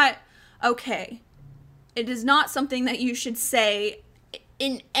is not okay. It is not something that you should say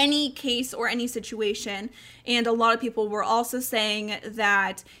in any case or any situation. And a lot of people were also saying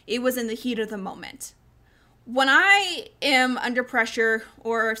that it was in the heat of the moment. When I am under pressure,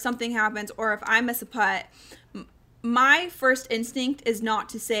 or if something happens, or if I miss a putt, my first instinct is not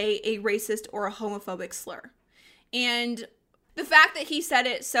to say a racist or a homophobic slur. And the fact that he said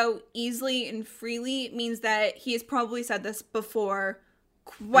it so easily and freely means that he has probably said this before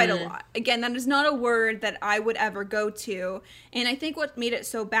quite a lot. Again, that is not a word that I would ever go to. And I think what made it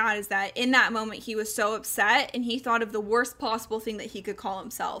so bad is that in that moment he was so upset and he thought of the worst possible thing that he could call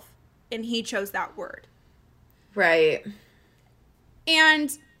himself. And he chose that word. Right.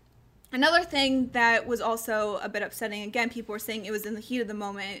 And another thing that was also a bit upsetting, again, people were saying it was in the heat of the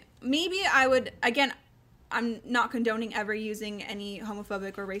moment. Maybe I would, again, I'm not condoning ever using any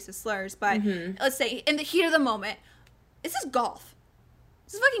homophobic or racist slurs, but let's say in the heat of the moment, this is golf.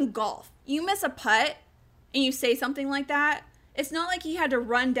 This is fucking golf. You miss a putt and you say something like that, it's not like he had to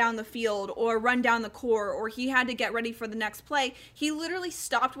run down the field or run down the court or he had to get ready for the next play. He literally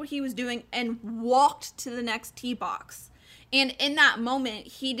stopped what he was doing and walked to the next tee box. And in that moment,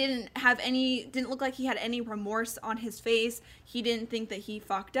 he didn't look like he had any remorse on his face. He didn't think that he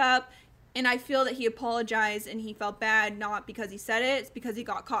fucked up. And I feel that he apologized and he felt bad, not because he said it, it's because he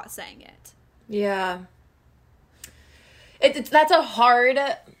got caught saying it. Yeah. That's a hard...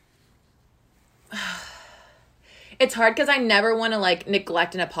 It's hard because I never want to, like,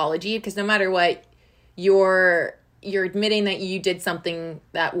 neglect an apology, because no matter what, you're admitting that you did something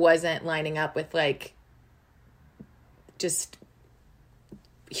that wasn't lining up with, like, just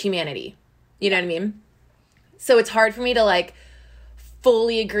humanity. You know what I mean? So it's hard for me to, like,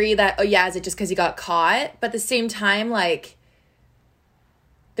 fully agree that, oh, yeah, is it just because he got caught? But at the same time, like,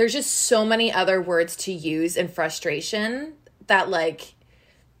 there's just so many other words to use in frustration that, like...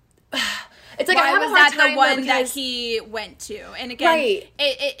 It's like, why I have was a hard that time the one because... that he went to? And again, right.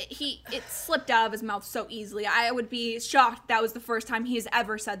 it slipped out of his mouth so easily. I would be shocked that was the first time he's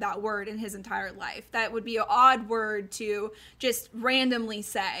ever said that word in his entire life. That would be an odd word to just randomly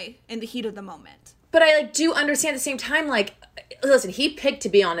say in the heat of the moment. But I, like, do understand at the same time, like, listen, he picked to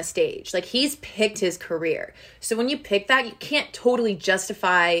be on a stage. Like, he's picked his career. So when you pick that, you can't totally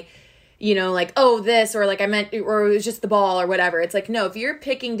justify... you know, like, oh, this, or like I meant, or it was just the ball or whatever. It's like, no, if you're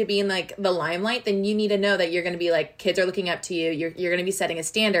picking to be in like the limelight, then you need to know that you're going to be like, kids are looking up to you. You're going to be setting a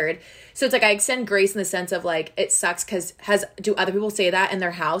standard. So it's like, I extend grace in the sense of like, it sucks because do other people say that in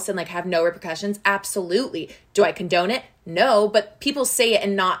their house and like have no repercussions? Absolutely. Do I condone it? No, but people say it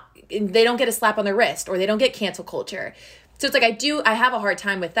and they don't get a slap on their wrist or they don't get cancel culture. So it's like, I have a hard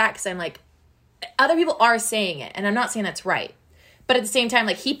time with that because I'm like, other people are saying it and I'm not saying that's right. But at the same time,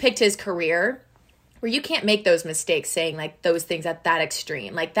 like, he picked his career where you can't make those mistakes saying, like, those things at that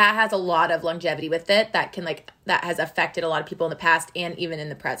extreme. Like, that has a lot of longevity with it that can, like, that has affected a lot of people in the past and even in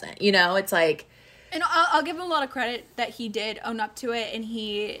the present. You know, it's like... And I'll give him a lot of credit that he did own up to it and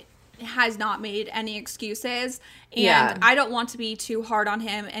he has not made any excuses. And yeah. I don't want to be too hard on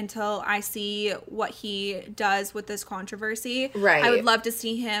him until I see what he does with this controversy. Right. I would love to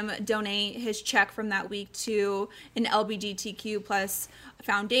see him donate his check from that week to an LGBTQ plus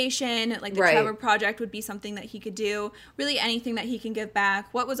foundation. Like the right. Trevor Project would be something that he could do. Really anything that he can give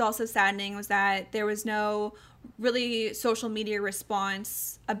back. What was also saddening was that there was no really social media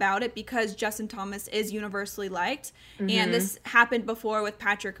response about it because Justin Thomas is universally liked. Mm-hmm. And this happened before with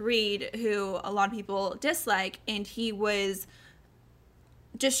Patrick Reed, who a lot of people dislike, and he was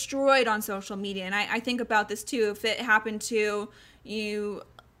destroyed on social media. And I think about this too. If it happened to you,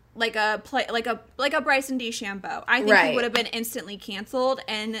 like a Bryson DeChambeau, I think right. he would have been instantly canceled.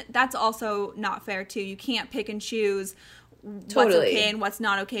 And that's also not fair too. You can't pick and choose what's okay and what's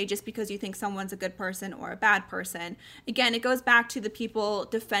not okay just because you think someone's a good person or a bad person. Again, it goes back to the people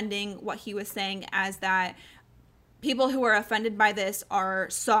defending what he was saying as that people who are offended by this are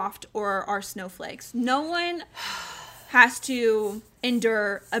soft or are snowflakes. No one has to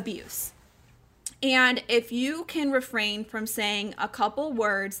endure abuse. And if you can refrain from saying a couple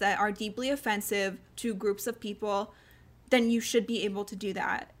words that are deeply offensive to groups of people, then you should be able to do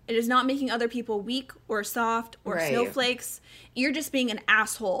that. It is not making other people weak or soft or snowflakes. You're just being an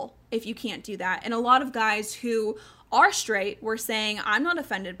asshole if you can't do that. And a lot of guys who are straight were saying, I'm not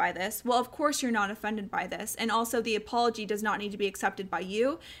offended by this. Well, of course you're not offended by this. And also the apology does not need to be accepted by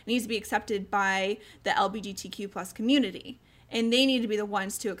you. It needs to be accepted by the LGBTQ plus community. And they need to be the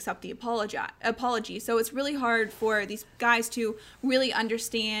ones to accept the apology. So it's really hard for these guys to really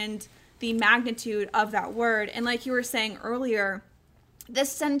understand the magnitude of that word. And like you were saying earlier,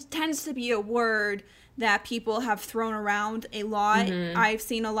 this tends to be a word that people have thrown around a lot. I've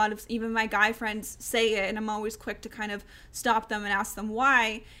seen a lot of even my guy friends say it, and I'm always quick to kind of stop them and ask them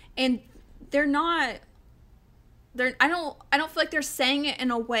why. And I don't feel like they're saying it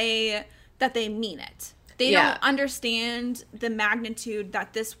in a way that they mean it. They don't understand the magnitude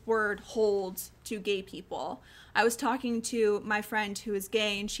that this word holds to gay people. I was talking to my friend who is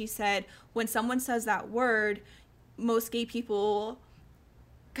gay, and she said when someone says that word, most gay people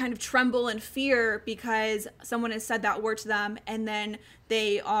kind of tremble in fear because someone has said that word to them and then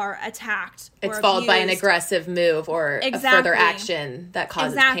they are attacked. It's followed by an aggressive move or a further action that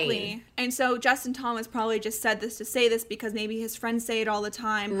causes pain. And so Justin Thomas probably just said this to say this because maybe his friends say it all the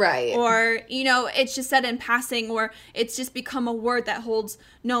time. Right. Or, it's just said in passing, or it's just become a word that holds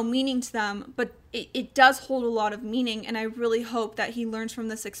no meaning to them. But it does hold a lot of meaning, and I really hope that he learns from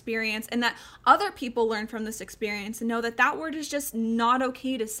this experience and that other people learn from this experience and know that that word is just not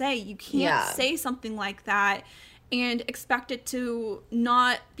okay to say. You can't say something like that and expect it to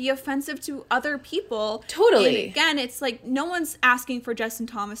not be offensive to other people. Totally. And again, it's like no one's asking for Justin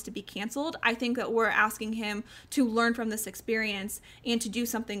Thomas to be canceled. I think that we're asking him to learn from this experience and to do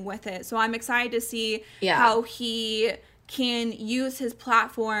something with it. So I'm excited to see how he can use his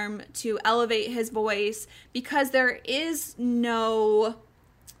platform to elevate his voice, because there is no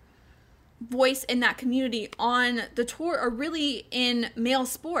voice in that community on the tour or really in male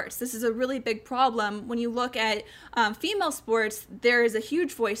sports. This is a really big problem. When you look at female sports, there is a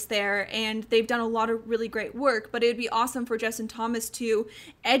huge voice there, and they've done a lot of really great work, but it would be awesome for Justin Thomas to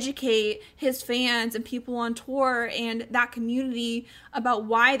educate his fans and people on tour and that community about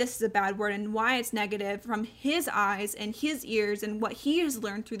why this is a bad word and why it's negative from his eyes and his ears and what he has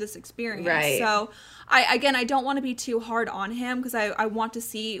learned through this experience. Right. So I don't want to be too hard on him, because I want to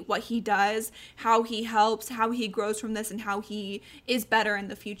see what he does, how he helps, how he grows from this, and how he is better in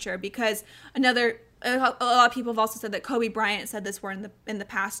the future. Because a lot of people have also said that Kobe Bryant said this word in the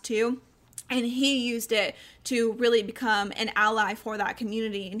past too, and he used it to really become an ally for that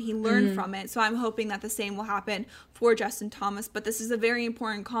community, and he learned from it. So I'm hoping that the same will happen for Justin Thomas. But this is a very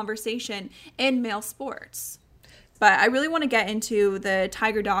important conversation in male sports. But I really want to get into the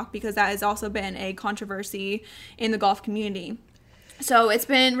Tiger doc, because that has also been a controversy in the golf community. So it's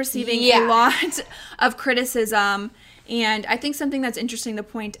been receiving a lot of criticism. And I think something that's interesting to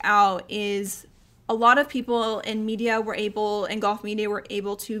point out is a lot of people in golf media were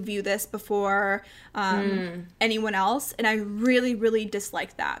able to view this before anyone else. And I really, really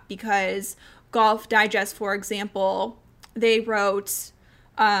dislike that, because Golf Digest, for example, they wrote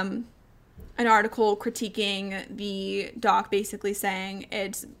an article critiquing the doc, basically saying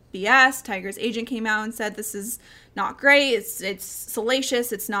it's BS. Tiger's agent came out and said this is not great. It's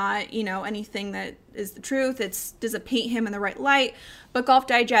salacious. It's not, anything that is the truth. Does it paint him in the right light? But Golf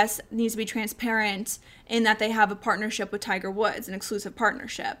Digest needs to be transparent in that they have a partnership with Tiger Woods, an exclusive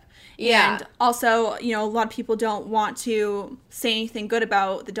partnership. Yeah. And also, a lot of people don't want to say anything good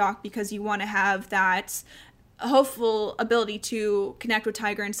about the doc because you want to have that hopeful ability to connect with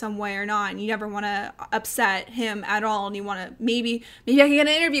Tiger in some way or not, and you never want to upset him at all, and you want to maybe I can get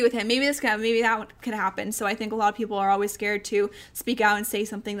an interview with him, maybe that could happen. So I think a lot of people are always scared to speak out and say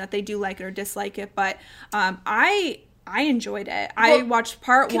something that they do like it or dislike it. But I enjoyed it. Well, I watched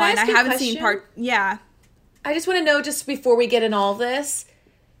part one. I haven't seen part. Yeah. I just want to know, just before we get in all this,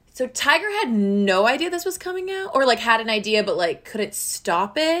 so Tiger had no idea this was coming out, or had an idea but couldn't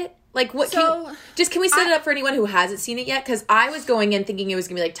stop it? What? Can we set it up for anyone who hasn't seen it yet? Because I was going in thinking it was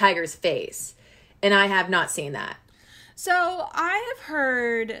going to be Tiger's face, and I have not seen that. So I have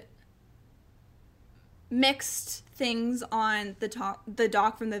heard mixed things on the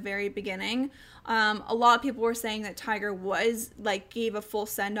doc from the very beginning. A lot of people were saying that Tiger gave a full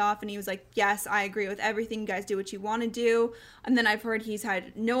send-off, and he was like, yes, I agree with everything. You guys do what you want to do. And then I've heard he's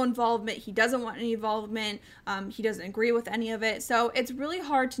had no involvement. He doesn't want any involvement. He doesn't agree with any of it. So it's really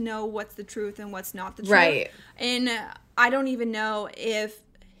hard to know what's the truth and what's not the truth. Right. And I don't even know if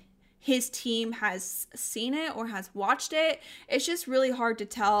his team has seen it or has watched it. It's just really hard to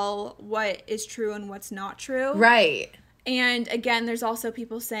tell what is true and what's not true. Right. And again, there's also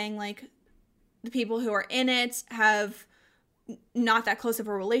people saying the people who are in it have not that close of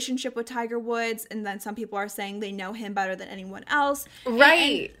a relationship with Tiger Woods, and then some people are saying they know him better than anyone else.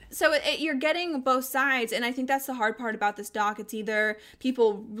 Right. And so you're getting both sides, and I think that's the hard part about this doc. It's either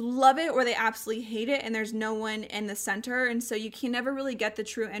people love it or they absolutely hate it, and there's no one in the center, and so you can never really get the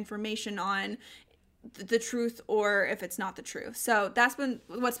true information on the truth or if it's not the truth. So that's been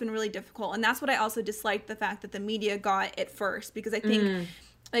what's been really difficult, and that's what I also disliked, the fact that the media got it first, because I think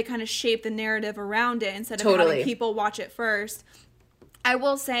they kind of shaped the narrative around it instead of having people watch it first. I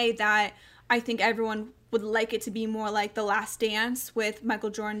will say that I think everyone would like it to be more like The Last Dance, with Michael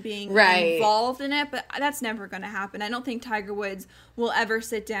Jordan being involved in it, but that's never going to happen. I don't think Tiger Woods will ever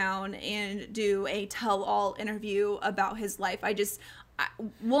sit down and do a tell-all interview about his life.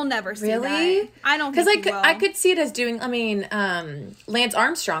 We'll never see that. I don't think he will. I could see it as doing, Lance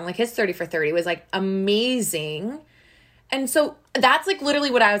Armstrong, like his 30 for 30 was like amazing. And so that's like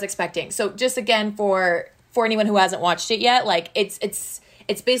literally what I was expecting. So just again, for anyone who hasn't watched it yet, like it's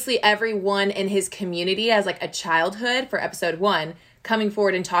basically everyone in his community as like a childhood for episode 1 coming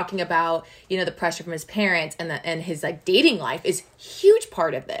forward and talking about, the pressure from his parents, and his like dating life is a huge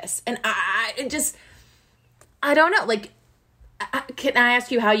part of this. And I don't know, like, can I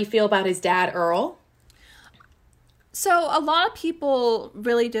ask you how you feel about his dad, Earl? So a lot of people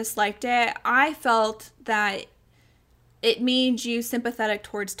really disliked it. I felt that it made you sympathetic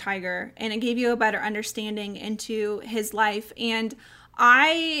towards Tiger, and it gave you a better understanding into his life. And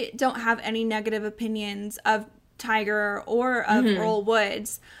I don't have any negative opinions of Tiger or of Earl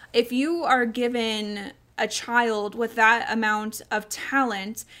Woods. If you are given a child with that amount of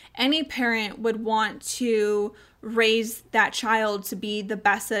talent, any parent would want to raise that child to be the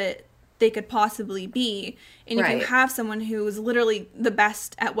best that they could possibly be. And if you have someone who is literally the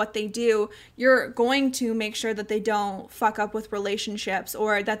best at what they do, you're going to make sure that they don't fuck up with relationships,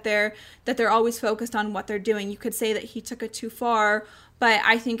 or that they're always focused on what they're doing. You could say that he took it too far, but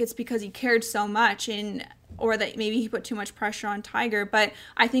I think it's because he cared so much, or that maybe he put too much pressure on Tiger. But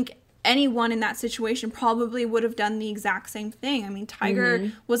I think anyone in that situation probably would have done the exact same thing. I mean,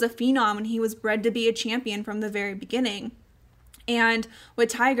 Tiger was a phenom, and he was bred to be a champion from the very beginning. And with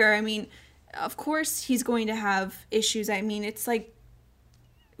Tiger, I mean, of course he's going to have issues. I mean, it's like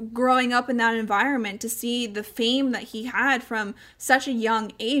growing up in that environment, to see the fame that he had from such a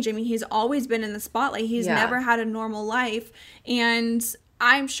young age. I mean, he's always been in the spotlight. He's never had a normal life. And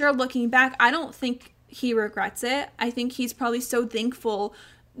I'm sure, looking back, I don't think he regrets it. I think he's probably so thankful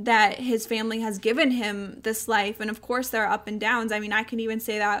that his family has given him this life. And of course there are up and downs. I mean, I can even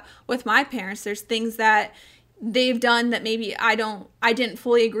say that with my parents. There's things that they've done that maybe I didn't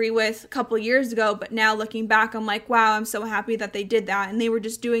fully agree with a couple of years ago, but now looking back, I'm like, wow, I'm so happy that they did that, and they were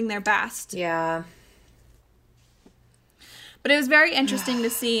just doing their best. Yeah. But it was very interesting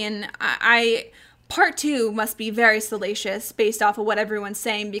to see, and part 2 must be very salacious based off of what everyone's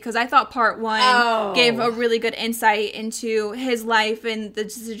saying, because I thought part 1 gave a really good insight into his life and the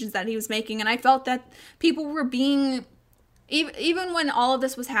decisions that he was making, and I felt that people were being, even when all of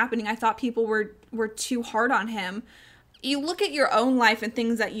this was happening, I thought people were too hard on him. You look at your own life and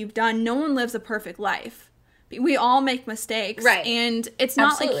things that you've done. No one lives a perfect life. We all make mistakes. Right. And it's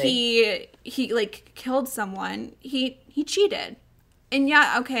not like he like killed someone. He cheated. And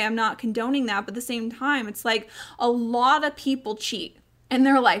yeah, okay, I'm not condoning that, but at the same time, it's like a lot of people cheat in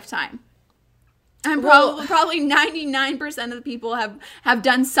their lifetime. And probably 99% of the people have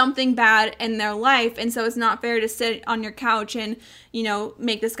done something bad in their life, and so it's not fair to sit on your couch and,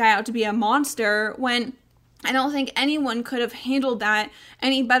 make this guy out to be a monster, when I don't think anyone could have handled that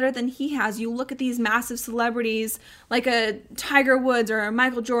any better than he has. You look at these massive celebrities like a Tiger Woods or a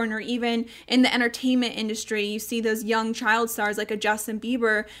Michael Jordan, or even in the entertainment industry, you see those young child stars like a Justin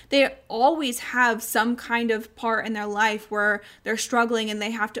Bieber. They always have some kind of part in their life where they're struggling and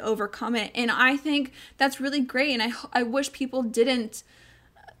they have to overcome it. And I think that's really great. And I wish people didn't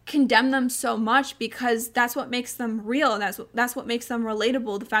condemn them so much, because that's what makes them real, and that's what makes them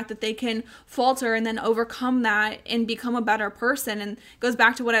relatable, the fact that they can falter and then overcome that and become a better person. And it goes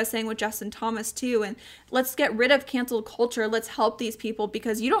back to what I was saying with Justin Thomas too, and let's get rid of cancel culture. Let's help these people,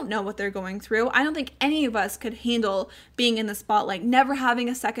 because you don't know what they're going through. I don't think any of us could handle being in the spotlight, never having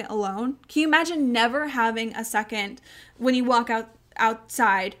a second alone. Can you imagine never having a second when you walk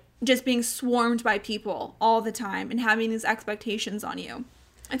outside, just being swarmed by people all the time and having these expectations on you?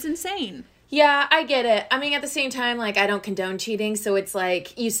 It's insane. Yeah, I get it. I mean, at the same time, like, I don't condone cheating, so it's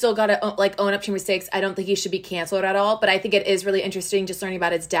like, you still gotta, like, own up to your mistakes. I don't think he should be canceled at all, but I think it is really interesting just learning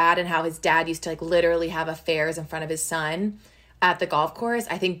about his dad and how his dad used to, like, literally have affairs in front of his son at the golf course.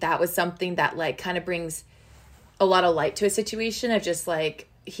 I think that was something that, like, kind of brings a lot of light to a situation of just, like,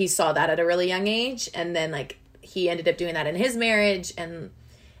 he saw that at a really young age, and then, like, he ended up doing that in his marriage. And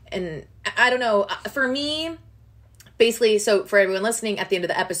I don't know. For me, basically, so for everyone listening, at the end of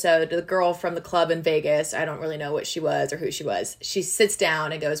the episode, the girl from the club in Vegas, I don't really know what she was or who she was, she sits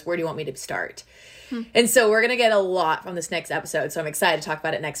down and goes, where do you want me to start? And so we're going to get a lot from this next episode, so I'm excited to talk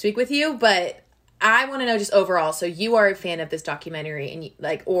about it next week with you. But I want to know just overall, so you are a fan of this documentary, and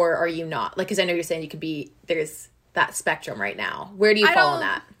like, or are you not? Like, because I know you're saying you could be, there's that spectrum right now. Where do you fall on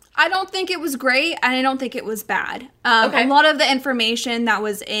that? I don't think it was great, and I don't think it was bad. Okay. A lot of the information that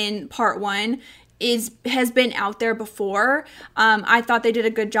was in part 1 has been out there before. I thought they did a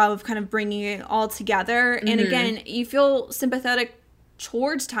good job of kind of bringing it all together. And again, you feel sympathetic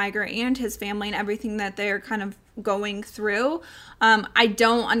towards Tiger and his family and everything that they're kind of going through. I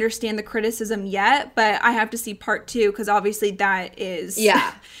don't understand the criticism yet, but I have to see part 2 because obviously that is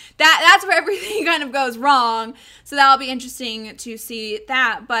that's where everything kind of goes wrong. So that'll be interesting to see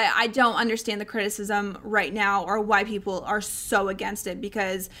that, but I don't understand the criticism right now or why people are so against it,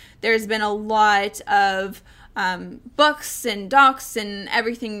 because there's been a lot of books and docs and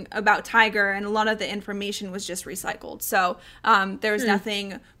everything about Tiger, and a lot of the information was just recycled. So there was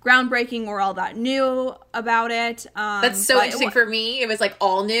nothing groundbreaking or all that new about it. That's so interesting for me. It was like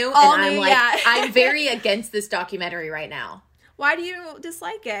all new, I'm like, I'm very against this documentary right now. Why do you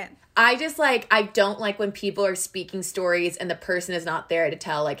dislike it? I don't like when people are speaking stories and the person is not there to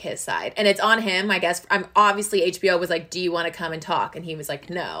tell like his side, and it's on him. I guess obviously HBO was like, do you want to come and talk? And he was like,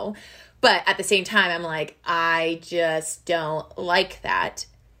 no. But at the same time, I'm like, I just don't like that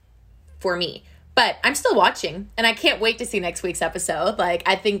for me. But I'm still watching, and I can't wait to see next week's episode. Like,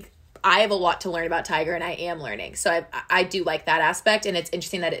 I think I have a lot to learn about Tiger, and I am learning. So I do like that aspect, and it's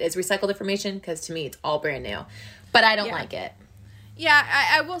interesting that it is recycled information, because to me, it's all brand new. But I don't like it. Yeah,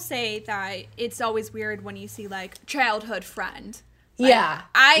 I will say that it's always weird when you see, like, childhood friend. Like,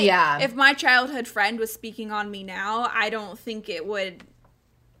 If my childhood friend was speaking on me now, I don't think it would...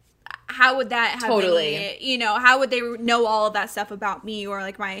 How would that have any, how would they know all of that stuff about me, or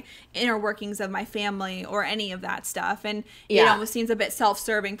like my inner workings of my family, or any of that stuff? And it almost seems a bit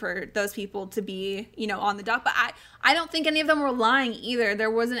self-serving for those people to be, on the dock. But I don't think any of them were lying either.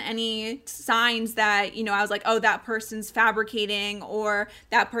 There wasn't any signs that, I was like, oh, that person's fabricating, or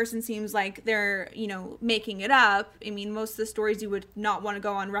that person seems like they're, making it up. I mean, most of the stories you would not want to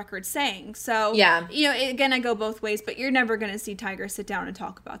go on record saying. So, again, I go both ways, but you're never going to see Tiger sit down and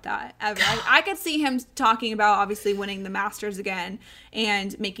talk about that ever. I could see him talking about obviously winning the Masters again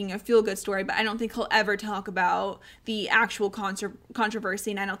and making a feel-good story, but I don't think he'll ever talk about the actual controversy,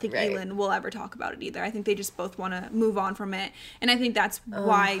 and I don't think Elin will ever talk about it either. I think they just both want to move on from it, and I think that's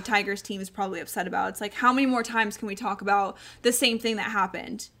why Tiger's team is probably upset about it. It's like, how many more times can we talk about the same thing that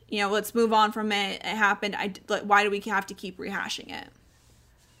happened? Let's move on from it. It happened. Why do we have to keep rehashing it?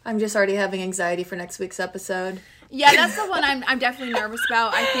 I'm just already having anxiety for next week's episode. Yeah, that's the one I'm definitely nervous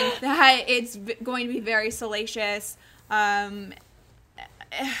about. I think that it's going to be very salacious. I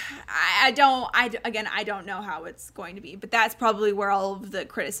don't know how it's going to be, but that's probably where all of the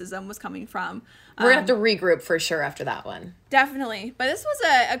criticism was coming from. We're going to have to regroup for sure after that one. Definitely. But this was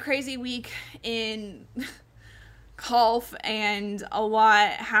a crazy week in golf, and a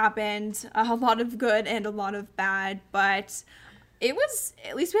lot happened. A lot of good and a lot of bad, but it was,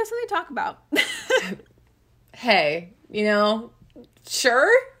 at least we have something to talk about. Hey,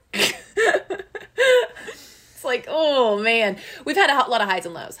 sure. It's like, oh man, we've had a lot of highs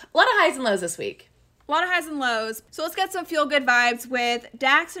and lows. A lot of highs and lows this week. A lot of highs and lows. So let's get some feel-good vibes with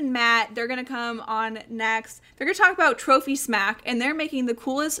Dax and Matt. They're going to come on next. They're going to talk about Trophy Smack, and they're making the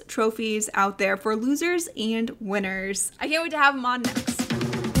coolest trophies out there for losers and winners. I can't wait to have them on next.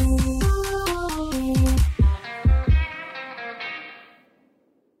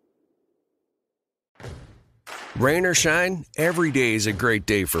 Rain or shine, every day is a great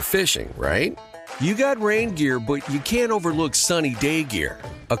day for fishing, right? You got rain gear, but you can't overlook sunny day gear.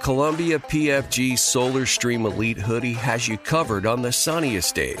 A Columbia PFG Solar Stream Elite hoodie has you covered on the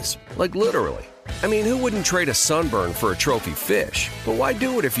sunniest days. Like literally. I mean, who wouldn't trade a sunburn for a trophy fish? But why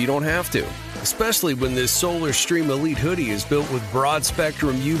do it if you don't have to? Especially when this Solar Stream Elite hoodie is built with broad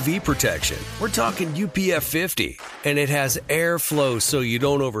spectrum UV protection. We're talking UPF 50, and it has airflow so you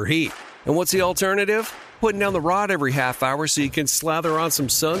don't overheat. And what's the alternative? Putting down the rod every half hour so you can slather on some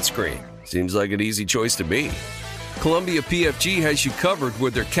sunscreen. Seems like an easy choice to me. Columbia PFG has you covered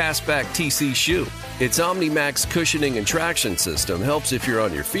with their Castback TC shoe. Its OmniMax cushioning and traction system helps if you're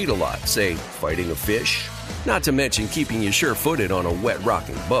on your feet a lot, say, fighting a fish. Not to mention keeping you sure-footed on a wet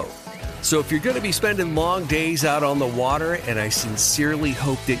rocking boat. So if you're going to be spending long days out on the water, and I sincerely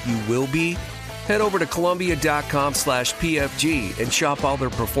hope that you will be, head over to Columbia.com/PFG and shop all their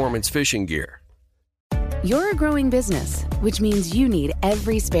performance fishing gear. You're a growing business, which means you need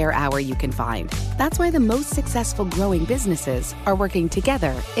every spare hour you can find. That's why the most successful growing businesses are working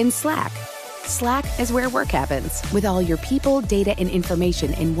together in Slack. Slack is where work happens, with all your people, data, and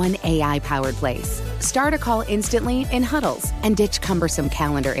information in one AI-powered place. Start a call instantly in huddles and ditch cumbersome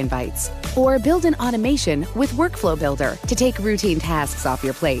calendar invites. Or build an automation with Workflow Builder to take routine tasks off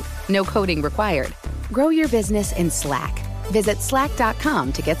your plate. No coding required. Grow your business in Slack. Visit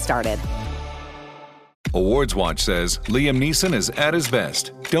slack.com to get started. Awards Watch says Liam Neeson is at his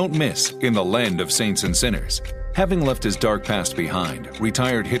best. Don't miss in the land of saints and sinners. Having left his dark past behind,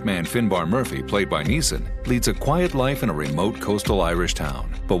 retired hitman Finbar Murphy, played by Neeson, leads a quiet life in a remote coastal Irish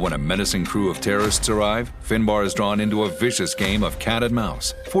town. But when a menacing crew of terrorists arrive, Finbar is drawn into a vicious game of cat and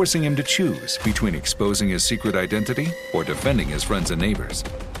mouse, forcing him to choose between exposing his secret identity or defending his friends and neighbors.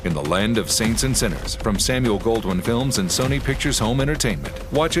 In the land of saints and sinners, from Samuel Goldwyn Films and Sony Pictures Home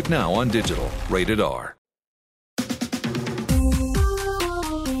Entertainment. Watch it now on digital. Rated R.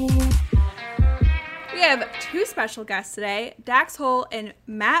 We have two special guests today, Dax Hull and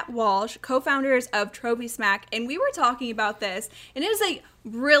Matt Walsh, co-founders of Trophy Smack, and we were talking about this, and it was a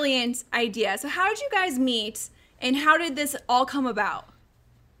brilliant idea. So how did you guys meet, and how did this all come about?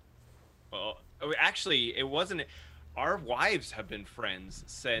 Well, actually, it wasn't. Our wives have been friends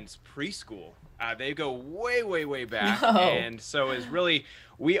since preschool. They go way, way, way back, and so it's really,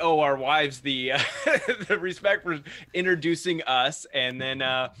 we owe our wives the the respect for introducing us, and then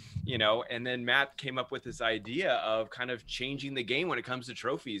and then Matt came up with this idea of kind of changing the game when it comes to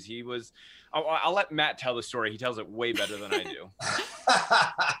trophies. He was, I'll let Matt tell the story. He tells it way better than I do.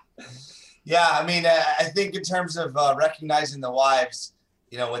 Yeah, I mean, I think in terms of recognizing the wives,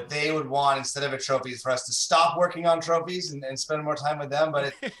 what they would want instead of a trophy is for us to stop working on trophies and spend more time with them.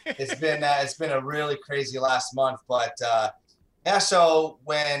 But it's been a really crazy last month. But so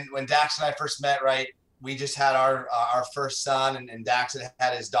when Dax and I first met, right, we just had our first son, and Dax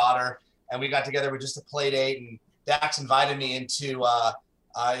had his daughter, and we got together with just a play date. And Dax invited me into,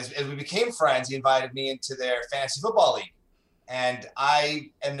 as we became friends, he invited me into their fantasy football league. And I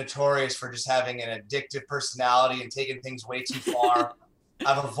am notorious for just having an addictive personality and taking things way too far.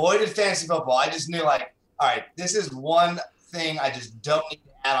 I've avoided fantasy football. I just knew, like, all right, this is one thing I just don't need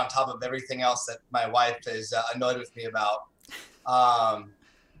to add on top of everything else that my wife is annoyed with me about.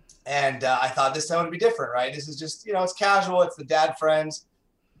 And I thought this time would be different, right? This is just, it's casual. It's the dad friends.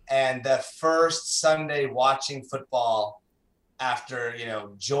 And the first Sunday watching football after,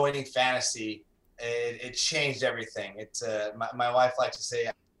 joining fantasy, it changed everything. It's my wife likes to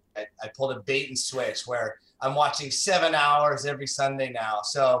say I pulled a bait and switch where I'm watching 7 hours every Sunday now.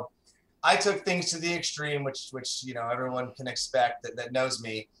 So I took things to the extreme, which everyone can expect that knows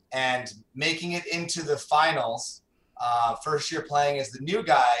me, and making it into the finals. First year playing as the new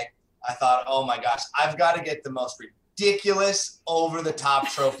guy, I thought, oh my gosh, I've got to get the most ridiculous over-the-top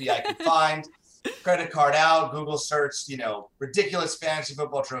trophy I can find. Credit card out, Google searched, ridiculous fantasy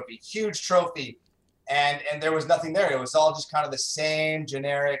football trophy, huge trophy. And there was nothing there. It was all just kind of the same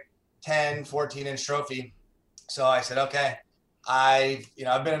generic 10, 14-inch trophy. So I said, okay, I've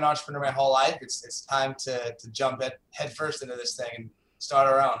been an entrepreneur my whole life. It's time to jump headfirst into this thing and start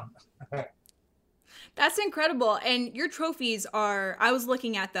our own. That's incredible. And your trophies are, I was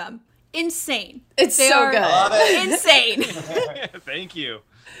looking at them, insane. It's so good. Insane. Thank you.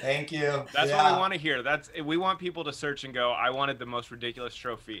 Thank you. That's what we want to hear. We want people to search and go, I wanted the most ridiculous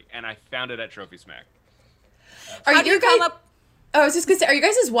trophy, and I found it at Trophy Smack. I was just gonna say, are you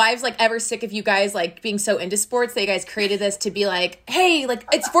guys' wives ever sick of you guys being so into sports that you guys created this to be like, hey,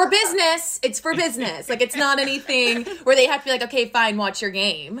 it's for business. It's for business. It's not anything where they have to be like, okay, fine, watch your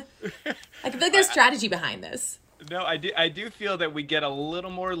game. I feel like there's strategy behind this. No, I do feel that we get a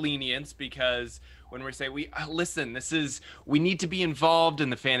little more lenience because when we say listen, we need to be involved in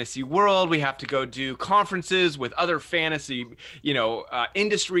the fantasy world. We have to go do conferences with other fantasy,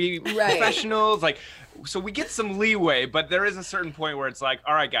 industry professionals. So we get some leeway, but there is a certain point where it's like,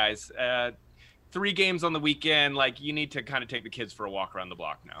 all right, guys, 3 games on the weekend. You need to kind of take the kids for a walk around the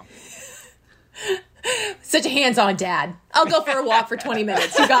block now. Such a hands-on dad. I'll go for a walk for 20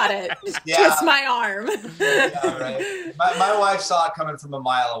 minutes. You got it. Twist my arm. Yeah, right. My wife saw it coming from a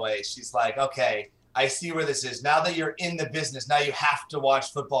mile away. She's like, okay, I see where this is. Now that you're in the business, now you have to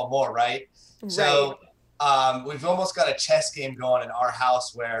watch football more, right? So we've almost got a chess game going in our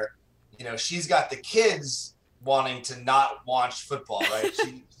house where, she's got the kids wanting to not watch football, right?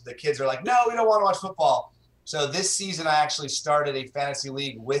 The kids are like, no, we don't want to watch football. So this season, I actually started a fantasy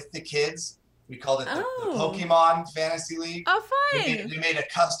league with the kids. We called it the Pokemon Fantasy League. Oh, fun. We made a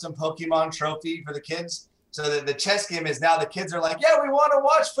custom Pokemon trophy for the kids. So the chess game is now the kids are like, yeah, we want to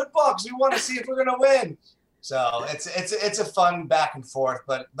watch football because we want to see if we're going to win. So it's a fun back and forth,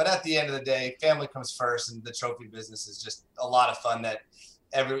 but at the end of the day, family comes first, and the trophy business is just a lot of fun. That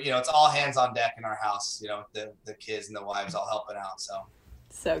it's all hands on deck in our house. The kids and the wives all helping out.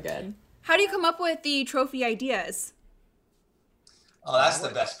 So good. How do you come up with the trophy ideas? Oh, that's the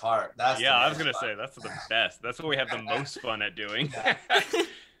best part. I was gonna say that's the best. That's what we have the most fun at doing. Yeah.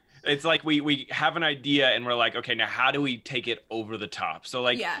 It's like we have an idea and we're like, okay, now how do we take it over the top?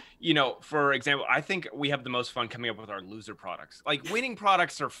 So for example, I think we have the most fun coming up with our loser products. Like winning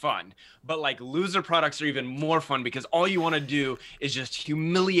products are fun, but like loser products are even more fun because all you want to do is just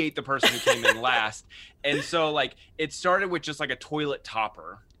humiliate the person who came in last. And so like it started with just like a toilet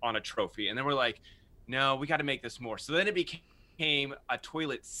topper on a trophy. And then we're like, no, we got to make this more. So then it became a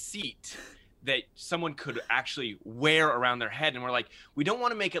toilet seat that someone could actually wear around their head. And we're like, we don't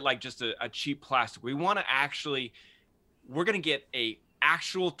want to make it like just a cheap plastic. We want to we're going to get a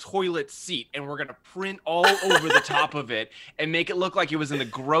actual toilet seat and we're going to print all over the top of it and make it look like it was in the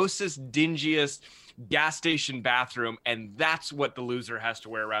grossest, dingiest gas station bathroom. And that's what the loser has to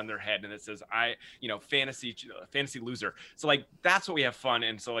wear around their head. And it says, fantasy loser. So like, that's what we have fun.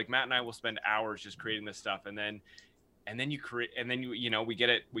 And so like Matt and I will spend hours just creating this stuff. And then we get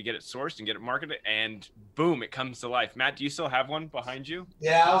it sourced and get it marketed, and boom, it comes to life. Matt, do you still have one behind you?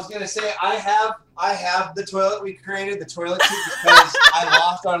 Yeah, I was gonna say I have the toilet we created, the toilet seat, because I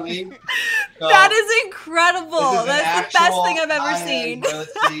lost our league. So that is incredible. That's the best thing I've ever seen. Toilet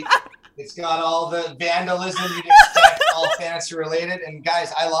seat. It's got all the vandalism you'd expect, all fantasy related. And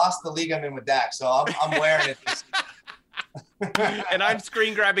guys, I lost the league I'm in with Dak, so I'm wearing it. And I'm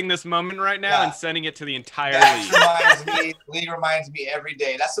screen grabbing this moment right now and sending it to the entire league. League reminds me every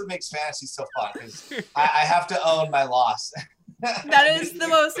day. That's what makes fantasy so fun, because I have to own my loss. That is the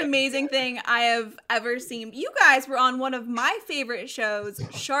most amazing thing I have ever seen. You guys were on one of my favorite shows,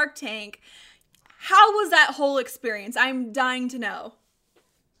 Shark Tank. How was that whole experience? I'm dying to know.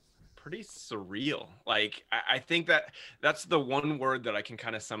 Pretty surreal. Like I think that's the one word that I can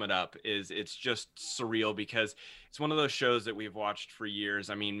kind of sum it up is it's just surreal, because it's one of those shows that we've watched for years.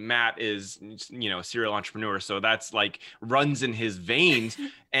 I mean, Matt is, a serial entrepreneur, so that's like runs in his veins.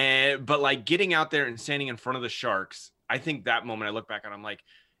 But like getting out there and standing in front of the sharks, I think that moment I look back on, I'm like,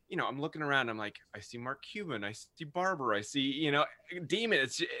 I'm looking around, I'm like, I see Mark Cuban, I see Barber, I see, Demon.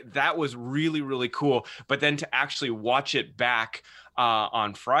 That was really, really cool. But then to actually watch it back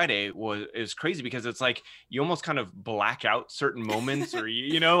on Friday is crazy, because it's like you almost kind of black out certain moments, or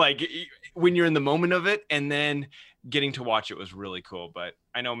like when you're in the moment of it, and then getting to watch it was really cool. But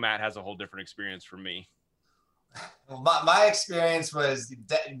I know Matt has a whole different experience from me. Well, my experience was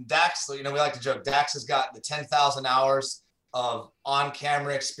Dax. We like to joke, Dax has got the 10,000 hours of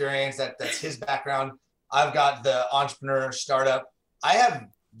on-camera experience. That's his background. I've got the entrepreneur startup. I have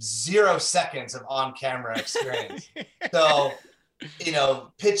 0 seconds of on-camera experience. So,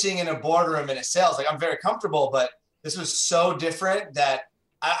 pitching in a boardroom in a sales, like I'm very comfortable, but this was so different that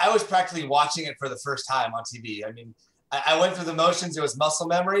I was practically watching it for the first time on TV. I mean, I went through the motions. It was muscle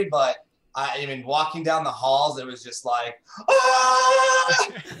memory, but walking down the halls, it was just like, ah!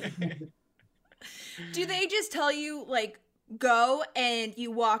 Do they just tell you like, go and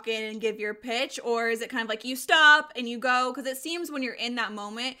you walk in and give your pitch, or is it kind of like you stop and you go? Because it seems when you're in that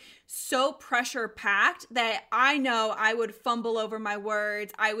moment so pressure packed that I know I would fumble over my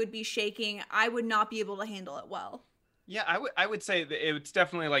words, I would be shaking, I would not be able to handle it well. Yeah, I would say that it's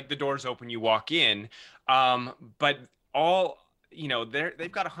definitely like the doors open, you walk in, but all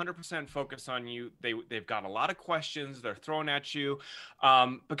they've got 100% focus on you. They've got a lot of questions they're throwing at you,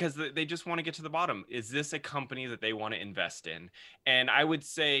 because they just want to get to the bottom. Is this a company that they want to invest in? And I would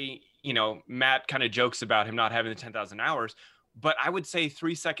say, Matt kind of jokes about him not having the 10,000 hours, but I would say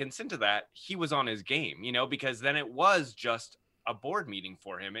 3 seconds into that, he was on his game, because then it was just a board meeting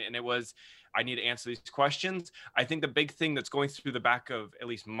for him. And it was, I need to answer these questions. I think the big thing that's going through the back of at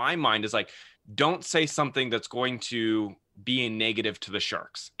least my mind is like, don't say something that's going to be a negative to the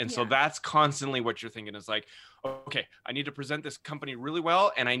Sharks. And so that's constantly what you're thinking is like, okay, I need to present this company really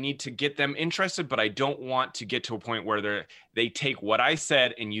well and I need to get them interested, but I don't want to get to a point where they take what I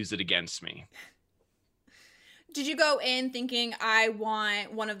said and use it against me. Did you go in thinking I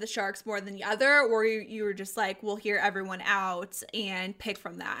want one of the Sharks more than the other, or you were just like, we'll hear everyone out and pick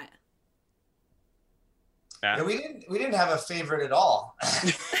from that? Yeah, we didn't have a favorite at all.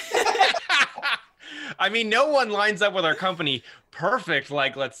 I mean, no one lines up with our company perfect,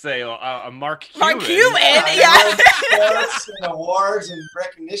 like, let's say, a Mark Cuban. Mark Cuban, yeah. Sports and awards and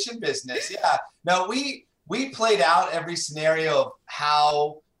recognition business, yeah. No, we played out every scenario of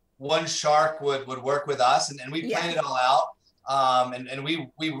how one shark would work with us, and we planned it all out. And we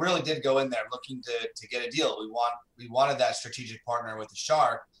really did go in there looking to get a deal. We wanted that strategic partner with the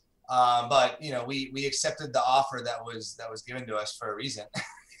shark. But we accepted the offer that was given to us for a reason.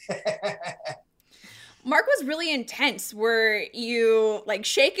 Mark was really intense. Were you like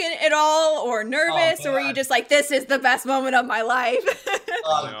shaken at all or nervous, or were you just like, this is the best moment of my life?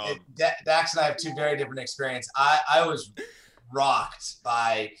 Dax and I have two very different experiences. I was rocked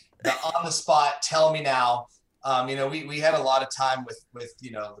by the on the spot, tell me now. We had a lot of time with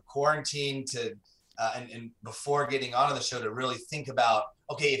the quarantine and before getting onto the show to really think about,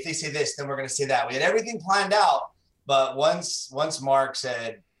 okay, if they say this, then we're going to say that. We had everything planned out, but once Mark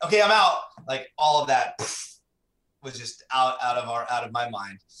said, okay, I'm out, like all of that was just out of my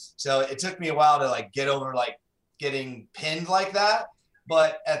mind. So it took me a while to like get over like getting pinned like that.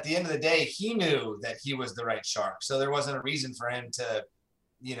 But at the end of the day, he knew that he was the right shark. So there wasn't a reason for him to,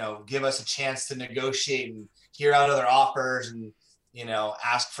 give us a chance to negotiate and hear out other offers and,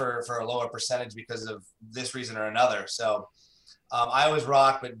 ask for a lower percentage because of this reason or another. So I was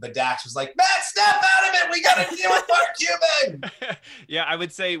rocked, but Dax was like, Matt, snap out of it. We got to deal with Mark Cuban. Yeah, I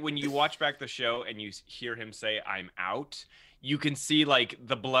would say when you watch back the show and you hear him say, I'm out, you can see like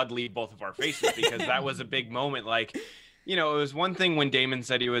the blood leave both of our faces because that was a big moment. Like, it was one thing when Damon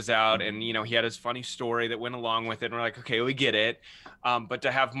said he was out and, he had his funny story that went along with it. And we're like, okay, we get it. But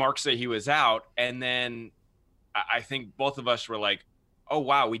to have Mark say he was out, and then I think both of us were like, oh,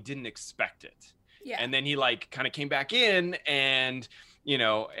 wow, we didn't expect it. Yeah. And then he like kind of came back in and,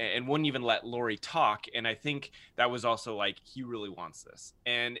 and wouldn't even let Lori talk. And I think that was also like, he really wants this.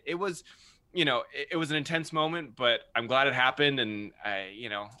 And it was, it was an intense moment, but I'm glad it happened. And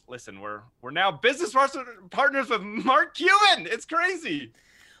listen, we're now business partners with Mark Cuban. It's crazy.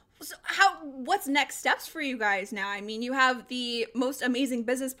 So what's next steps for you guys now? I mean, you have the most amazing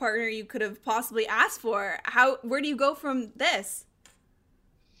business partner you could have possibly asked for. Where do you go from this?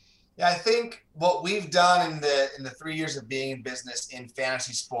 Yeah, I think what we've done in the 3 years of being in business in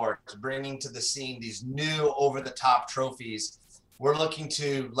fantasy sports, bringing to the scene these new over-the-top trophies, we're looking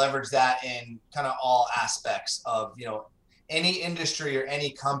to leverage that in kind of all aspects of, any industry or any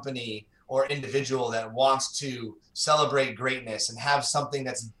company or individual that wants to celebrate greatness and have something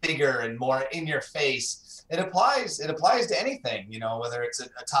that's bigger and more in your face. It applies to anything, whether it's a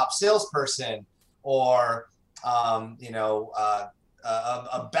top salesperson or,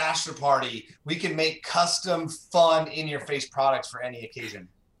 a bachelor party. We can make custom fun in your face products for any occasion.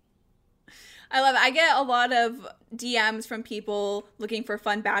 I love it. I get a lot of DMs from people looking for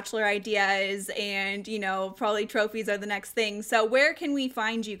fun bachelor ideas and, probably trophies are the next thing. So where can we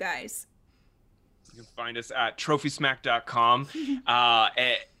find you guys? You can find us at trophysmack.com.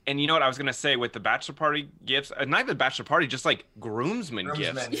 And you know what I was going to say with the bachelor party gifts, not even bachelor party, just like groomsmen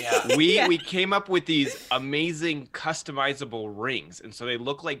gifts. Yeah. We came up with these amazing customizable rings. And so they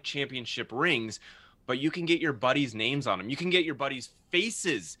look like championship rings, but you can get your buddies' names on them. You can get your buddies'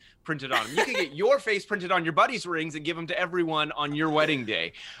 faces printed on them. You can get your face printed on your buddies' rings and give them to everyone on your wedding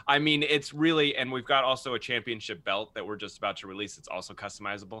day. I mean, it's really, and we've got also a championship belt that we're just about to release. It's also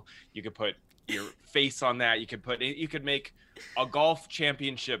customizable. You could put your face on that. You could make a golf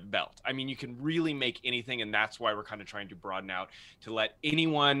championship belt. I mean, you can really make anything, and that's why we're kind of trying to broaden out to let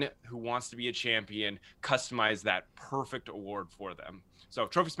anyone who wants to be a champion customize that perfect award for them. So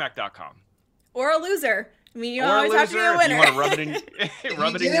trophysmack.com. Or a loser. I mean, you always have to be a winner. You want to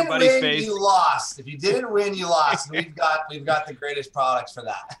rub it in your buddy's face. You lost. If you didn't win, you lost. We've got the greatest products for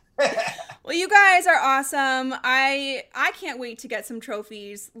that. Well, you guys are awesome. I can't wait to get some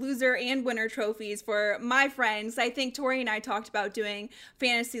trophies, loser and winner trophies for my friends. I think Tori and I talked about doing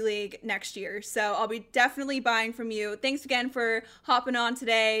Fantasy League next year, so I'll be definitely buying from you. Thanks again for hopping on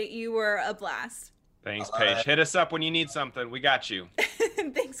today. You were a blast. Thanks, Paige. Hit us up when you need something. We got you.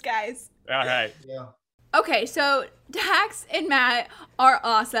 Thanks, guys. All right. Yeah. Okay, so Dax and Matt are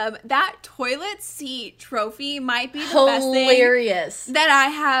awesome. That toilet seat trophy might be the best thing that I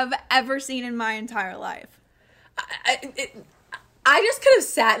have ever seen in my entire life. I just could have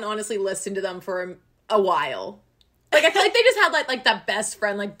sat and honestly listened to them for a while. Like, I feel like they just had like that best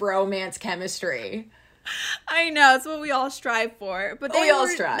friend, like bromance chemistry. I know, it's what we all strive for. But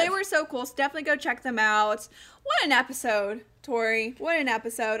they were so cool. So definitely go check them out. What an episode, Tori. What an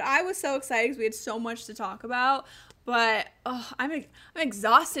episode. I was so excited because we had so much to talk about. But I'm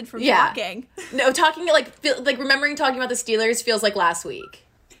exhausted from talking. No, talking like remembering talking about the Steelers feels like last week.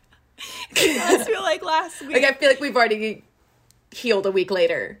 It does feel like last week. Like I feel like we've already healed a week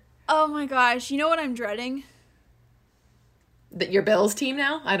later. Oh my gosh. You know what I'm dreading? Your Bills team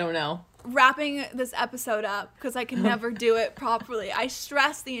now? I don't know. wrapping this episode up because I can never do it properly. I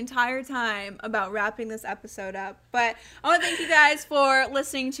stress the entire time about wrapping this episode up. But I want to thank you guys for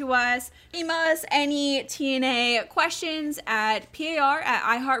listening to us. Email us any TNA questions at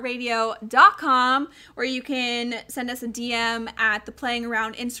par@iheartradio.com, or you can send us a DM at the Playing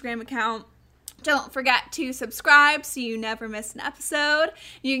Around Instagram account. Don't forget to subscribe so you never miss an episode.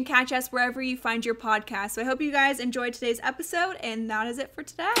 You can catch us wherever you find your podcast. So I hope you guys enjoyed today's episode, and that is it for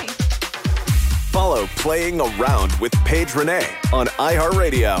today. Follow Playing Around with Paige Renee on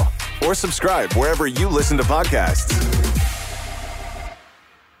iHeartRadio, or subscribe wherever you listen to podcasts.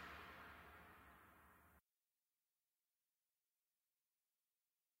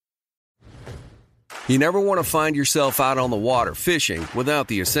 You never want to find yourself out on the water fishing without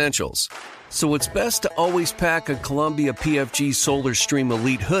the essentials. So it's best to always pack a Columbia PFG Solar Stream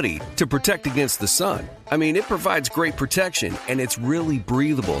Elite hoodie to protect against the sun. I mean, it provides great protection, and it's really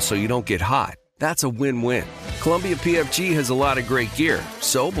breathable so you don't get hot. That's a win-win. Columbia PFG has a lot of great gear,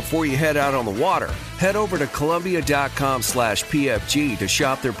 so before you head out on the water, head over to Columbia.com/PFG to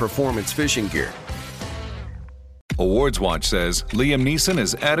shop their performance fishing gear. Awards Watch says Liam Neeson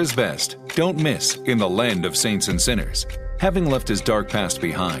is at his best. Don't miss in the land of saints and sinners. Having left his dark past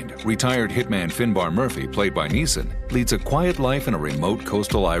behind, retired hitman Finbar Murphy, played by Neeson, leads a quiet life in a remote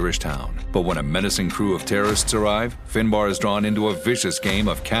coastal Irish town. But when a menacing crew of terrorists arrive, Finbar is drawn into a vicious game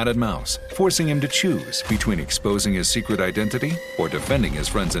of cat and mouse, forcing him to choose between exposing his secret identity or defending his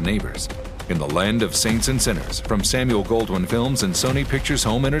friends and neighbors. In the land of saints and sinners, from Samuel Goldwyn Films and Sony Pictures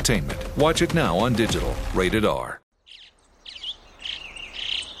Home Entertainment. Watch it now on digital. Rated R.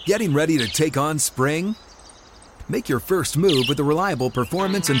 Getting ready to take on spring? Make your first move with the reliable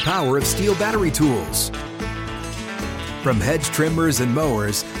performance and power of Steel battery tools. From hedge trimmers and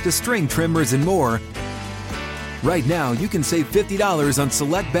mowers to string trimmers and more, right now you can save $50 on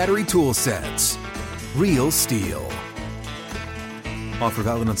select battery tool sets. Real Steel. Offer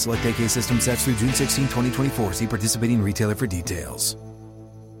valid on select AK system sets through June 16, 2024. See participating retailer for details.